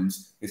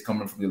algorithms is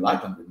coming from the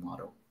large language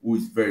model, who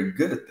is very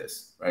good at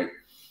this, right?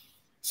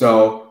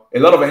 So a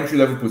lot of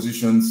entry-level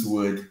positions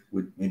would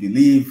maybe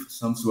leave.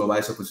 Some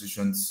supervisor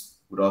positions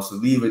would also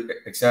leave,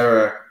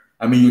 etc.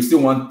 I mean, you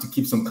still want to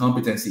keep some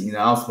competency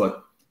in-house,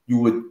 but you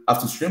would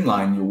have to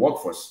streamline your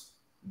workforce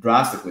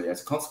drastically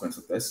as a consequence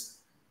of this.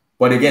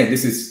 But again,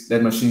 this is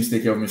let machines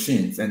take care of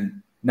machines.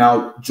 And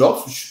now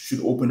jobs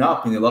should open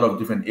up in a lot of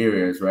different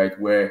areas, right,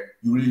 where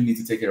you really need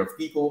to take care of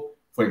people.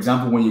 For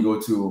example, when you go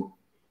to,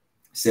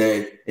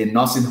 say, a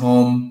nursing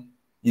home,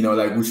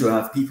 like we should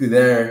have people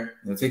there,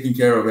 taking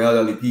care of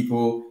elderly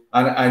people.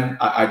 And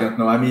I don't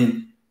know. I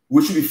mean,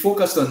 we should be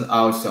focused on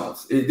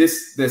ourselves.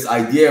 This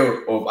idea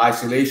of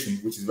isolation,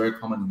 which is very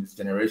common in this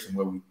generation,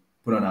 where we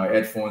put on our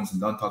headphones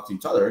and don't talk to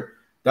each other,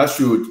 that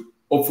should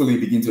hopefully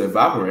begin to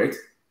evaporate.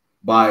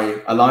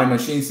 By allowing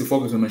machines to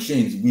focus on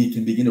machines, we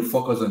can begin to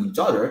focus on each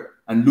other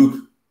and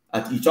look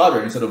at each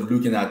other instead of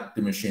looking at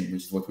the machine,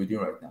 which is what we're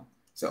doing right now.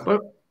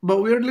 So,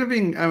 but we're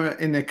living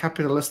in a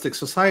capitalistic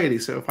society.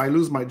 So if I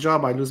lose my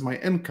job, I lose my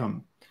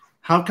income.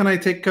 How can I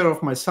take care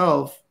of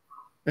myself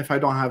if I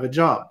don't have a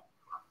job?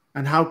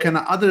 And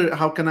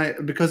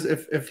because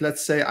if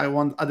let's say I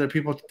want other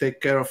people to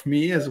take care of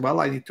me as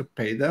well, I need to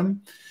pay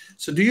them.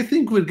 So do you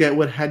think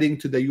we're heading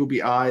to the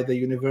UBI, the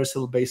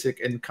universal basic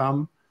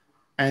income,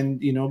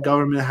 and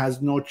government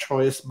has no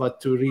choice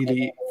but to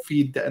really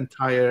feed the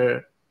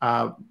entire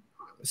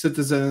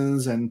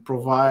citizens and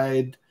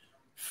provide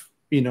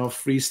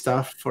free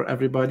stuff for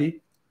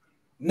everybody?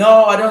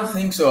 No, I don't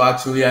think so.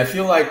 Actually, I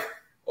feel like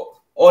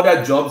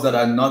other jobs that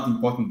are not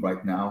important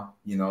right now,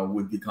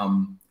 would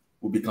become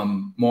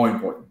more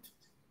important,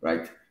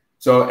 right?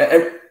 So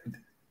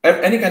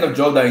any kind of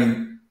job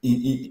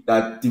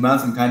that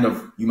demands some kind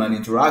of human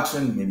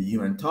interaction, maybe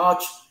human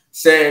touch.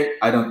 Say,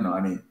 I don't know.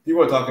 I mean,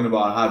 people are talking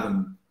about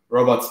having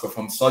robots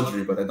perform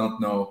surgery, but I don't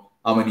know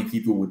how many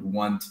people would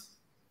want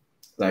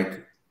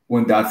that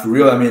for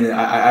real. I mean,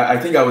 I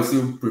think I would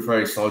still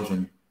prefer a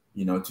surgeon,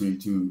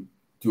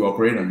 to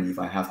operate on me if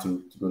I have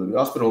to go to the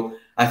hospital.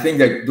 I think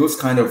that those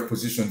kind of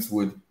positions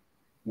would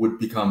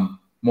become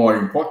more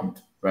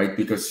important, right?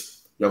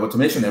 Because you have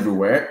automation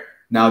everywhere.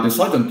 Now the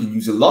surgeon can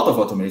use a lot of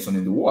automation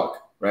in the work,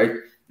 right?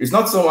 It's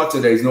not so much that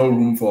there is no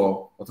room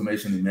for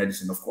automation in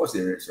medicine. Of course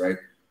there is, right?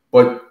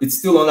 But it's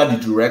still under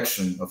the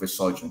direction of a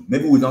surgeon.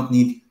 Maybe we don't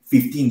need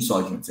 15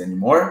 surgeons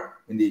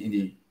anymore in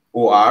the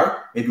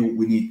OR. Maybe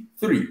we need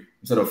 3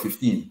 instead of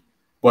 15.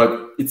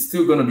 But it's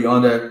still going to be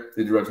under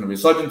the direction of a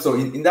surgeon. So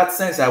in that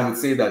sense, I would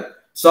say that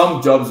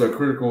some jobs are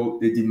critical.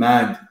 They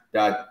demand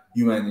that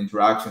human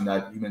interaction,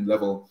 that human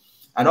level.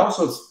 And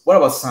also, what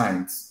about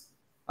science?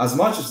 As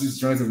much as these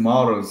generative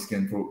models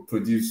can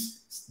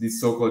produce this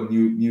so-called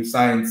new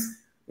science,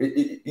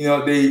 the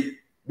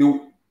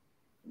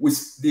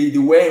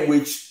way in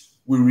which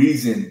we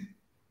reason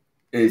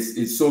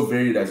is so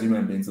varied as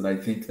human beings that I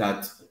think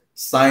that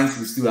science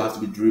will still have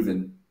to be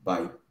driven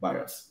by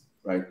us,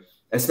 right?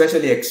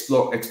 Especially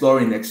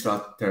exploring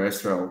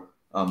extraterrestrial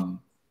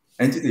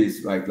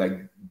entities, right?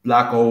 Like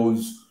black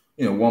holes,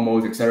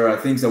 wormholes, etc.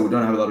 Things that we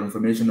don't have a lot of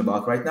information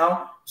about right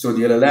now. So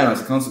the LLM,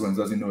 as a consequence,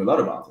 doesn't know a lot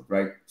about it,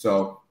 right?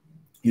 So,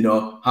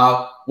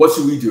 what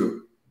should we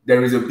do?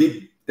 There is a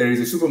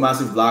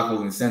supermassive black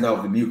hole in the center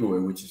of the Milky Way,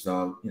 which is,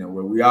 where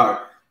we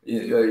are.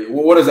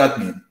 What does that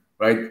mean,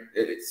 right?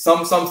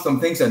 Some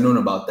things are known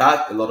about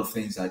that. A lot of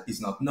things that is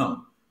not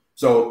known.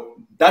 So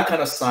that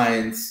kind of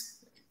science.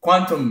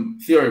 Quantum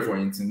theory, for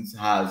instance,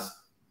 has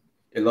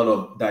a lot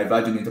of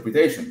divergent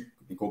interpretation.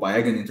 The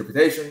Copenhagen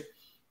interpretation,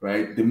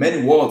 right? The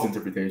many worlds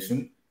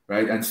interpretation,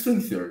 right? And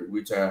string theory,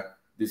 which I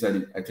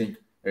think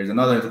there's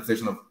another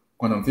interpretation of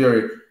quantum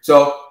theory.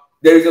 So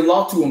there is a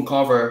lot to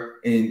uncover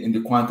in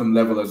the quantum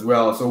level as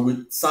well. So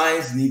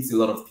science needs a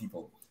lot of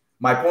people.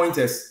 My point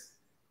is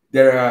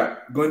there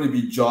are going to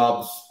be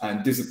jobs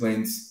and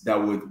disciplines that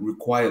would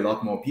require a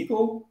lot more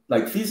people.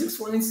 Like physics,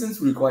 for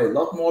instance, require a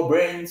lot more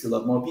brains, a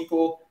lot more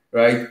people,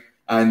 right?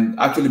 And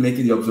actually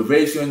making the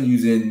observation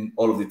using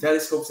all of the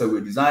telescopes that we're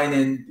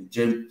designing, the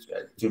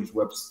James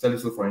Webb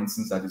telescope, for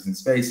instance, that is in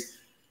space.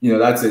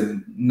 That's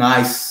a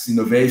nice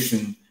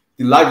innovation.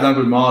 The large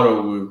language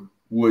model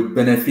would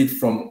benefit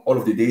from all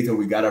of the data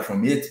we gather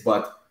from it,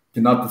 but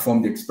cannot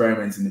perform the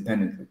experiments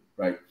independently,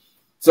 right?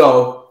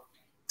 So,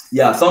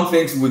 yeah, some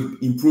things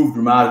would improve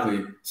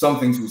dramatically. Some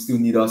things will still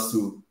need us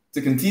to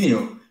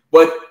continue.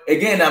 But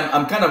again,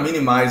 I'm kind of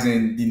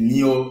minimizing the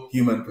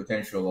neo-human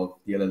potential of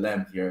the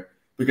LLM here,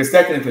 because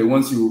technically,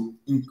 once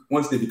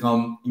they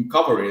become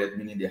incorporated,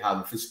 meaning they have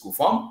a physical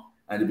form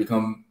and they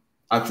become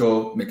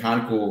actual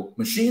mechanical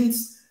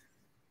machines,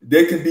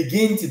 they can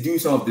begin to do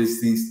some of these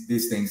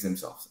things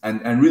themselves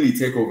and really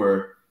take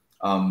over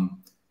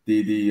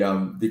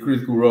the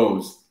critical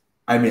roles.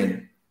 I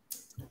mean,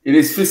 it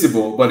is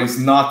feasible, but it's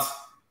not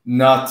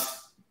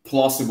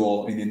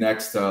plausible in the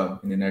next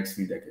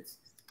few decades.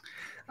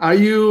 Are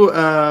you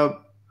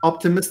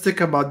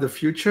optimistic about the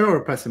future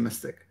or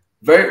pessimistic?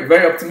 Very,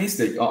 very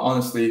optimistic,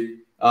 honestly.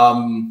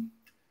 I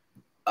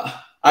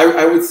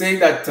would say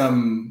that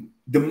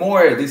the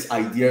more this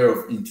idea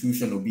of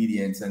intuition,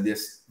 obedience, and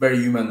this very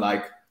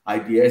human-like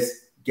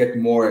ideas get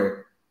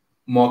more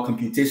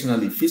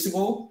computationally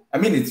feasible. I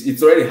mean,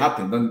 it's already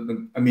happened.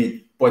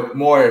 But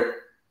more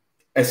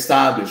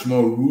established,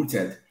 more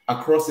rooted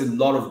across a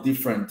lot of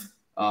different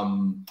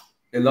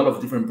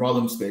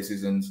problem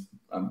spaces and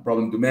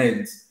problem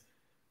domains.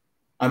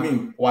 I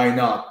mean, why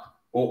not?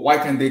 Or why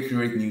can't they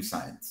create new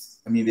science?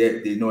 I mean,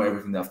 they know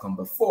everything that have come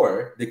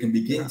before. They can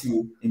begin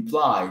to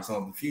imply some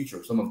of the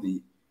future, some of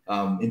the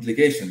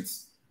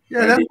implications.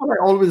 Yeah, that's what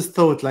I always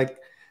thought. Like,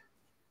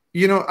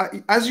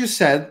 as you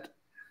said,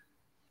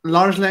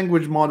 large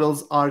language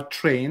models are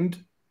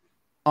trained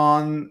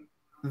on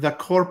the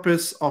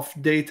corpus of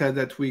data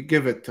that we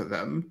give it to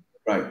them.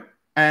 Right.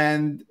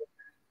 And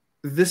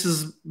this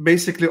is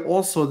basically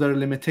also their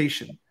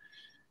limitation.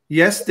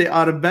 Yes, they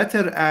are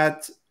better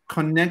at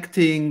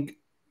connecting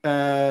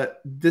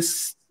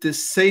this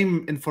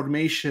same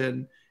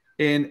information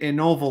in a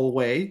novel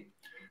way,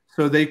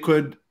 so they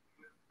could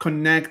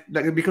connect,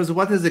 like, because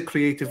what is a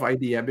creative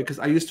idea? Because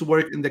I used to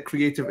work in the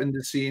creative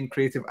industry, in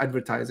creative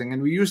advertising,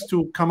 and we used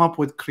to come up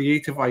with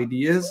creative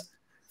ideas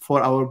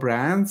for our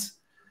brands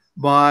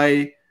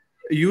by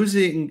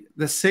using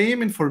the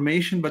same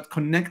information but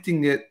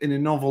connecting it in a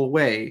novel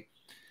way.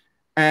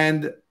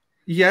 And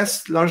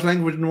yes, large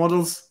language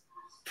models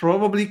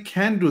probably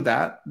can do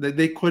that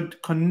they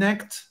could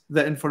connect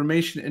the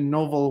information in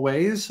novel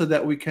ways so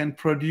that we can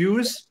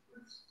produce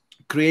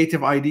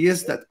creative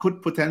ideas that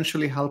could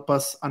potentially help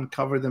us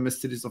uncover the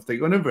mysteries of the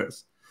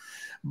universe.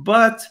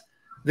 But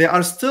they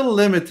are still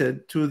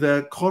limited to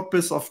the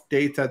corpus of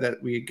data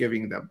that we're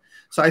giving them.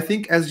 So I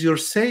think, as you're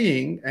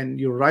saying, and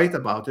you're right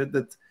about it,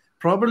 that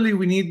probably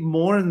we need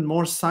more and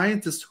more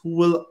scientists who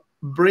will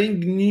bring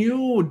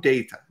new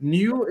data,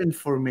 new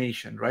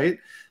information, right?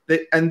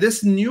 And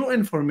this new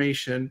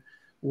information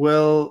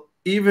will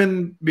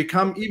even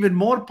become even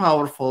more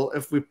powerful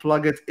if we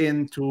plug it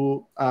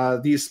into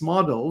these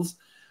models.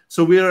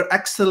 So we are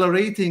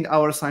accelerating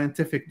our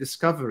scientific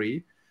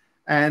discovery.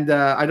 And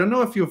I don't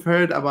know if you've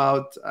heard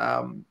about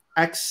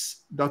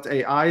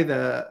X.AI,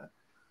 the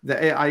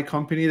AI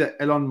company that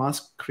Elon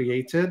Musk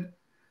created.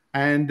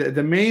 And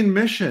the main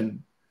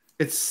mission,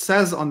 it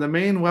says on the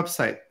main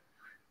website,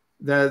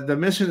 the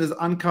mission is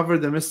uncover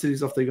the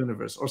mysteries of the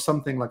universe, or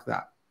something like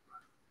that.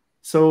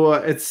 So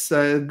it's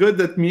good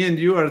that me and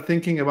you are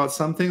thinking about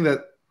something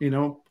that,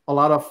 a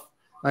lot of,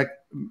 like,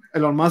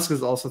 Elon Musk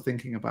is also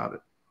thinking about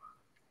it.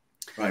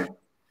 Right.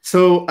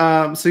 So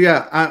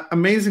yeah,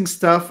 amazing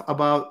stuff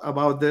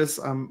about this.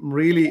 I'm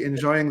really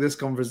enjoying this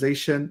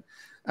conversation.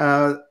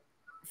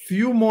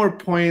 Few more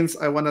points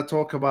I want to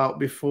talk about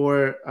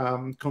before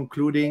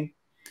concluding.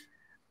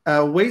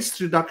 Waste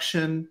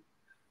reduction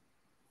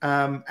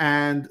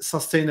and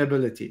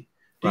sustainability.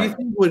 Do you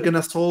think we're going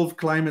to solve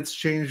climate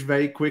change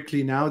very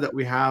quickly now that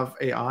we have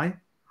AI?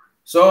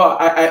 So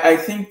I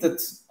think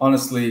that,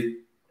 honestly,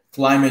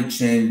 climate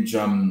change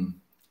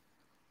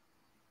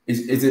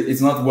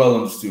it's not well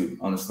understood,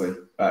 honestly.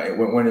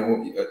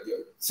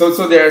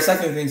 So there are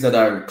certain things that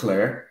are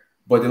clear,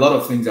 but a lot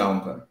of things are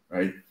unclear,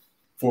 right?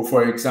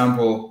 For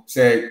example,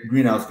 say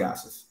greenhouse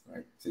gases,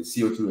 right? Say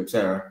CO2,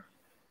 etc.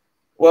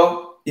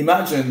 Well,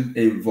 imagine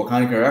a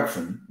volcanic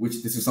eruption,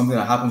 which this is something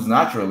that happens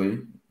naturally.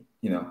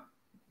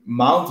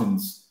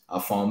 Mountains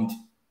are formed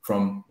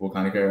from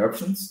volcanic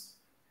eruptions,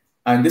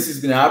 and this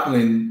has been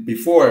happening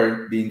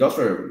before the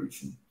Industrial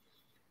Revolution.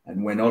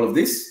 And when all of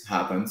this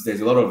happens, there's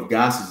a lot of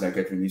gases that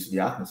get released to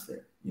the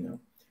atmosphere,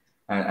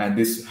 and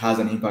this has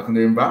an impact on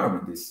the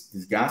environment,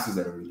 these gases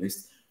that are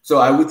released. So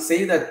I would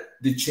say that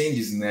the change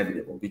is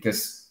inevitable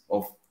because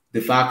of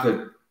the fact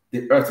that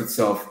the Earth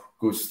itself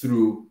goes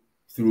through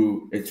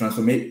a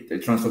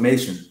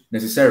transformation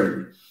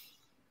necessarily,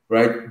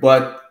 right?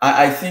 But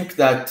I think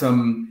that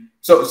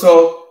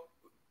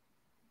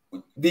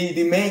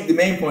the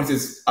main point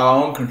is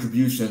our own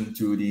contribution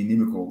to the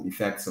inimical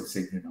effects of,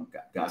 say, greenhouse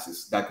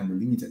gases that can be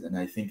limited. And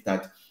I think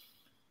that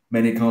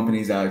many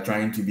companies are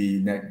trying to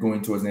be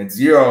going towards net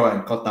zero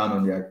and cut down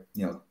on their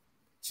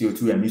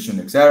CO2 emission,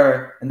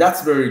 etc. And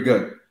that's very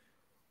good.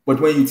 But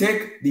when you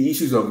take the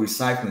issues of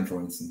recycling, for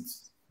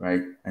instance,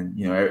 right,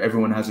 and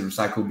everyone has a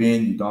recycle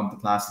bin, you dump the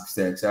plastics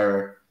there,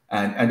 etc.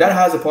 And that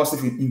has a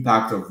positive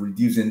impact of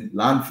reducing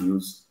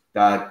landfills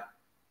that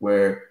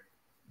were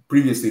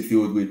previously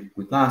filled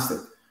with plastic.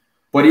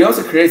 But it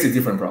also creates a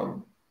different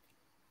problem.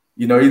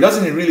 It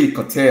doesn't really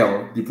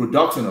curtail the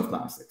production of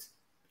plastics.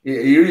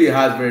 It really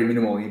has very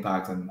minimal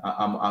impact on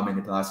how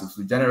many plastics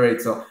we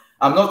generate. So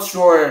I'm not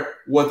sure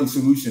what the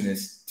solution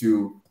is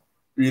to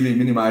really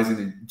minimizing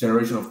the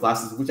generation of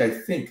plastics, which I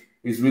think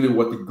is really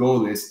what the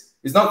goal is.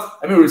 It's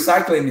not,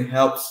 recycling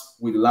helps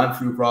with the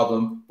landfill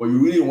problem, but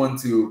we want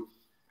to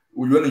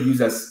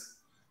use as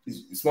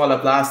smaller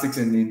plastics,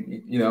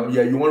 and you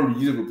want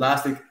reusable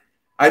plastic.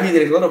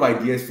 There's a lot of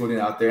ideas floating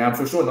out there. I'm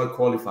for sure not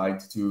qualified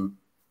to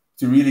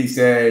really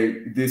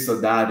say this or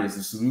that is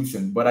the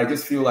solution, but I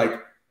just feel like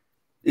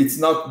it's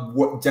not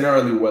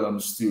generally well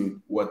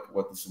understood what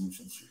the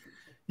solution should be.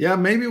 Yeah,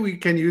 maybe we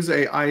can use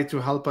AI to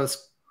help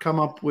us come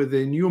up with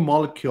a new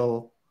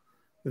molecule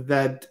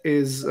that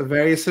is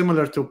very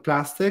similar to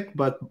plastic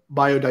but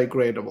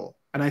biodegradable.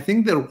 And I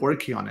think they're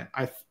working on it.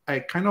 I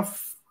kind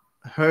of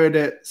heard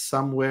it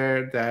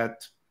somewhere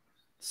that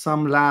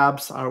some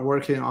labs are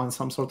working on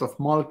some sort of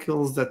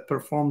molecules that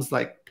performs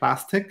like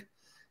plastic,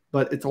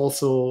 but it's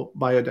also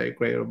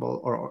biodegradable,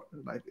 or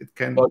like it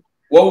can. But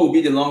what will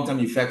be the long-term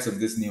effects of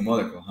this new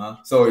molecule, huh?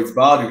 So it's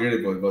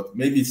biodegradable, but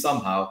maybe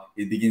somehow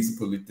it begins to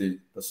pollute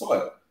the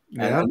soil.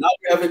 Yeah. And now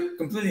we have a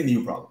completely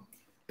new problem.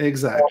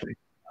 Exactly.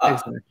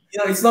 Exactly.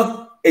 It's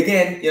not,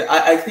 again,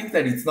 I think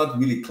that it's not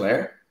really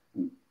clear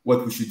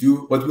what we should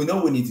do, but we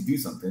know we need to do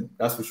something,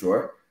 that's for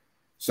sure.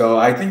 So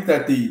I think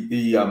that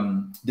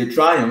the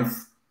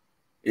triumph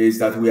is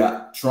that we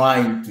are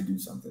trying to do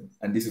something,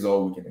 and this is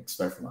all we can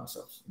expect from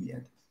ourselves in the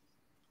end.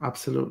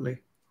 Absolutely.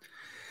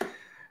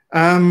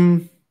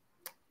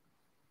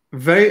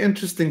 Very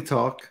interesting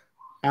talk.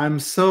 I'm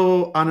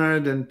so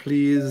honored and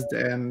pleased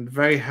and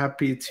very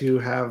happy to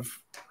have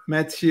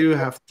met you,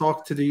 have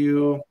talked to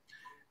you.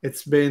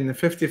 It's been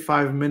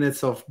 55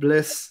 minutes of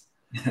bliss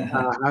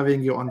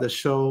having you on the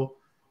show.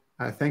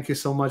 Thank you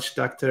so much,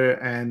 Doctor.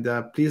 And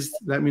please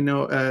let me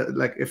know,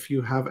 like, if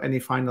you have any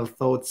final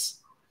thoughts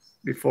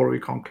before we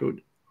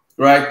conclude.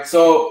 Right.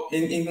 So,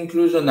 in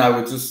conclusion, I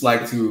would just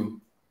like to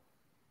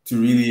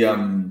really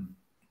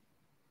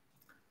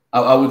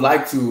I would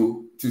like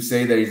to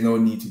say there is no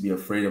need to be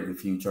afraid of the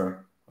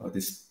future or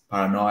this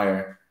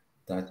paranoia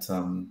that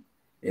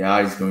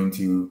AI is going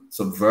to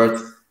subvert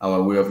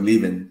our way of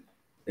living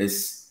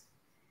is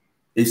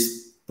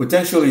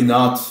potentially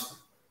not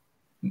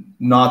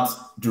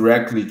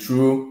directly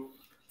true.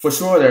 For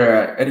sure, there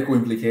are ethical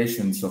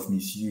implications of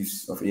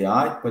misuse of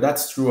AI, but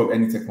that's true of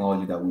any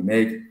technology that we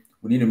make.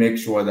 We need to make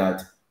sure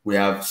that we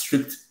have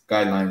strict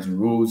guidelines and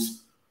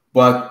rules,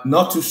 but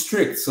not too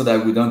strict so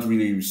that we don't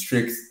really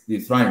restrict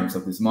the triumphs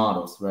of these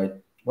models, right?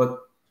 But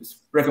just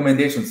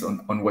recommendations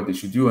on what they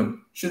should do and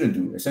shouldn't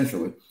do,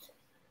 essentially.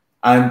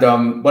 And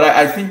but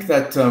I think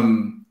that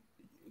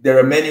there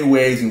are many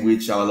ways in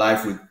which our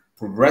life would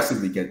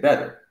progressively get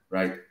better,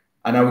 right?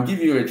 And I will give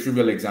you a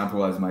trivial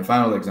example as my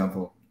final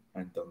example.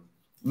 And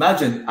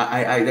imagine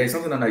there is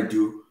something that I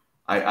do.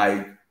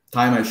 I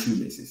tie my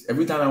shoelaces.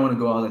 Every time I want to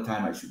go out, I tie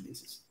my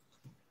shoelaces.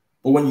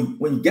 But when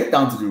you get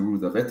down to the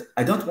root of it,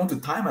 I don't want to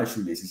tie my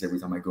shoelaces every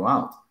time I go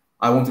out.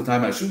 I want to tie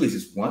my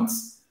shoelaces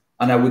once,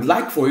 and I would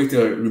like for you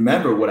to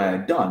remember what I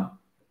had done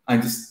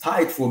and just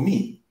tie it for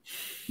me.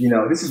 You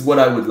know, this is what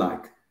I would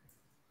like.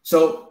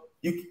 So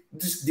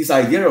this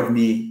idea of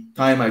me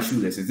tying my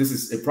shoelaces, this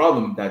is a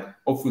problem that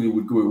hopefully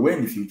will go away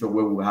in the future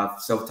where we'll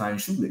have self-tying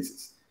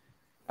shoelaces.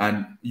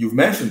 And you've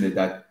mentioned it,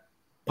 that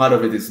part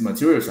of it is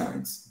material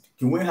science.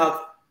 Can we have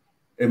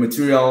a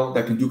material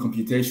that can do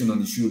computation on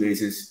the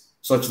shoelaces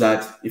such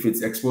that if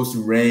it's exposed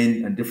to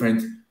rain and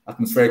different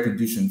atmospheric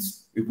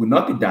conditions, it would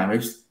not be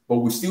damaged, but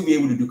we'll still be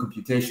able to do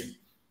computation,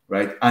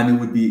 right? And it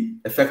would be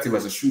effective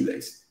as a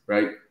shoelace,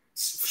 right?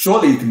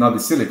 Surely it cannot be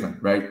silicon,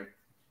 right?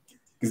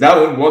 Because that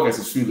won't work as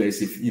a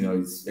shoelace if, you know,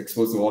 it's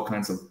exposed to all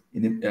kinds of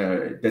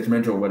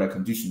detrimental weather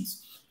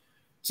conditions.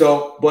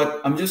 So,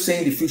 but I'm just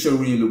saying the future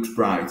really looks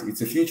bright.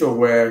 It's a future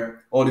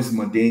where all this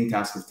mundane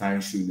task of tying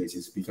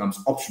shoelaces becomes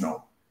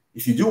optional.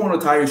 If you do want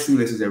to tie your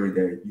shoelaces every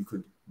day, you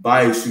could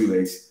buy a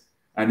shoelace.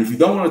 And if you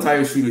don't want to tie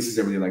your shoelaces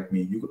every day like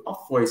me, you could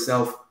opt for a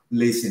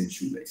self-lacing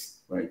shoelace,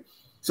 right?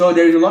 So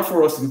there is a lot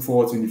for us to look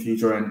forward to in the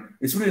future. And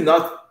it's really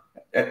not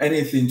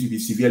anything to be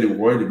severely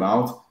worried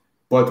about.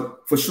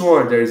 But for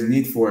sure, there is a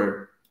need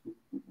for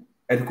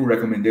ethical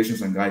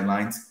recommendations and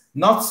guidelines,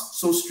 not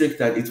so strict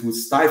that it would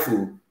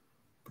stifle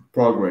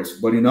progress,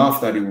 but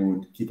enough that it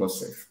would keep us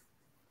safe.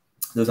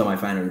 Those are my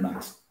final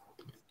remarks.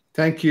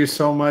 Thank you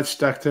so much,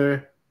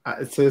 Doctor.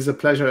 It is a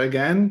pleasure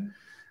again.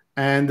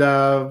 And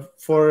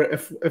for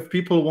if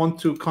people want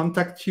to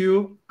contact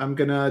you, I'm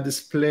gonna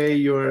display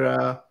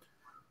your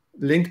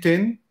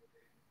LinkedIn.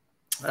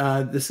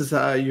 This is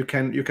you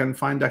can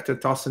find Dr.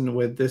 Tausen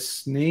with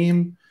this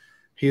name.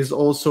 He's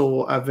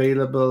also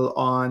available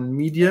on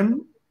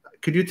Medium.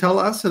 Could you tell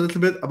us a little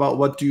bit about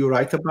what do you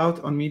write about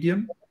on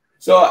Medium?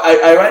 So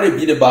I write a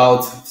bit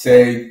about,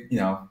 say, you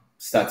know,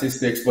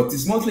 statistics, but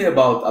it's mostly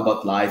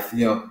about life.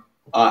 You know,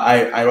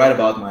 I write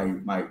about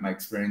my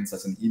experience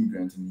as an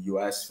immigrant in the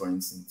US, for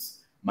instance,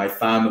 my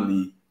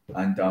family,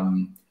 and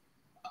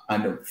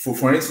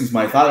for instance,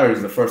 my father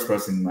is the first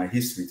person in my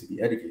history to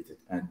be educated,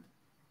 and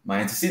my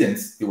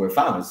antecedents, they were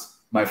farmers.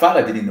 My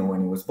father didn't know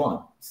when he was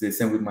born. So the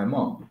same with my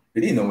mom. They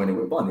didn't know when they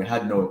were born. They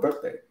had no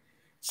birthday.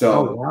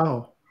 So oh,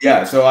 wow.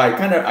 Yeah, so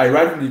I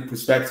write from the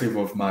perspective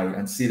of my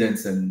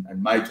antecedents and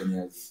my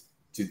journey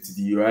to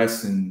the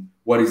US and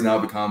what is now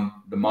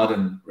become the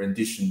modern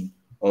rendition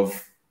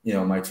of, you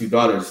know, my two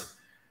daughters.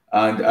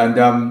 And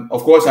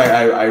of course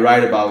I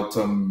write about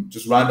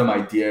just random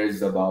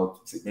ideas about,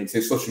 maybe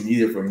say, social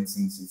media, for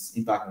instance, its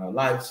impact on our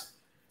lives,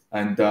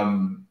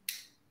 and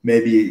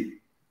maybe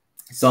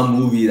some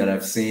movie that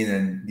I've seen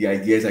and the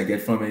ideas I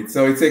get from it.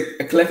 So it's an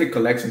eclectic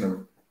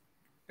collection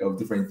of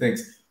different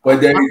things. But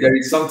there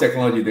is some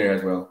technology there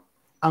as well.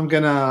 I'm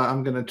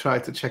gonna try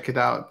to check it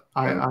out.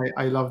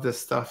 I love this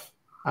stuff.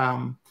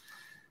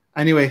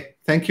 Anyway,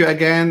 thank you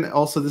again.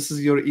 Also, this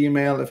is your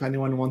email if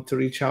anyone wants to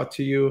reach out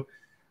to you.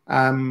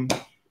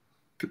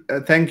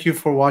 Thank you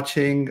for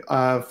watching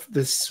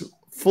this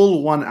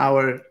full 1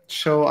 hour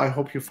show. I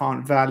hope you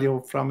found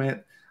value from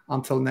it.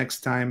 Until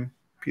next time,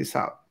 peace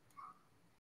out.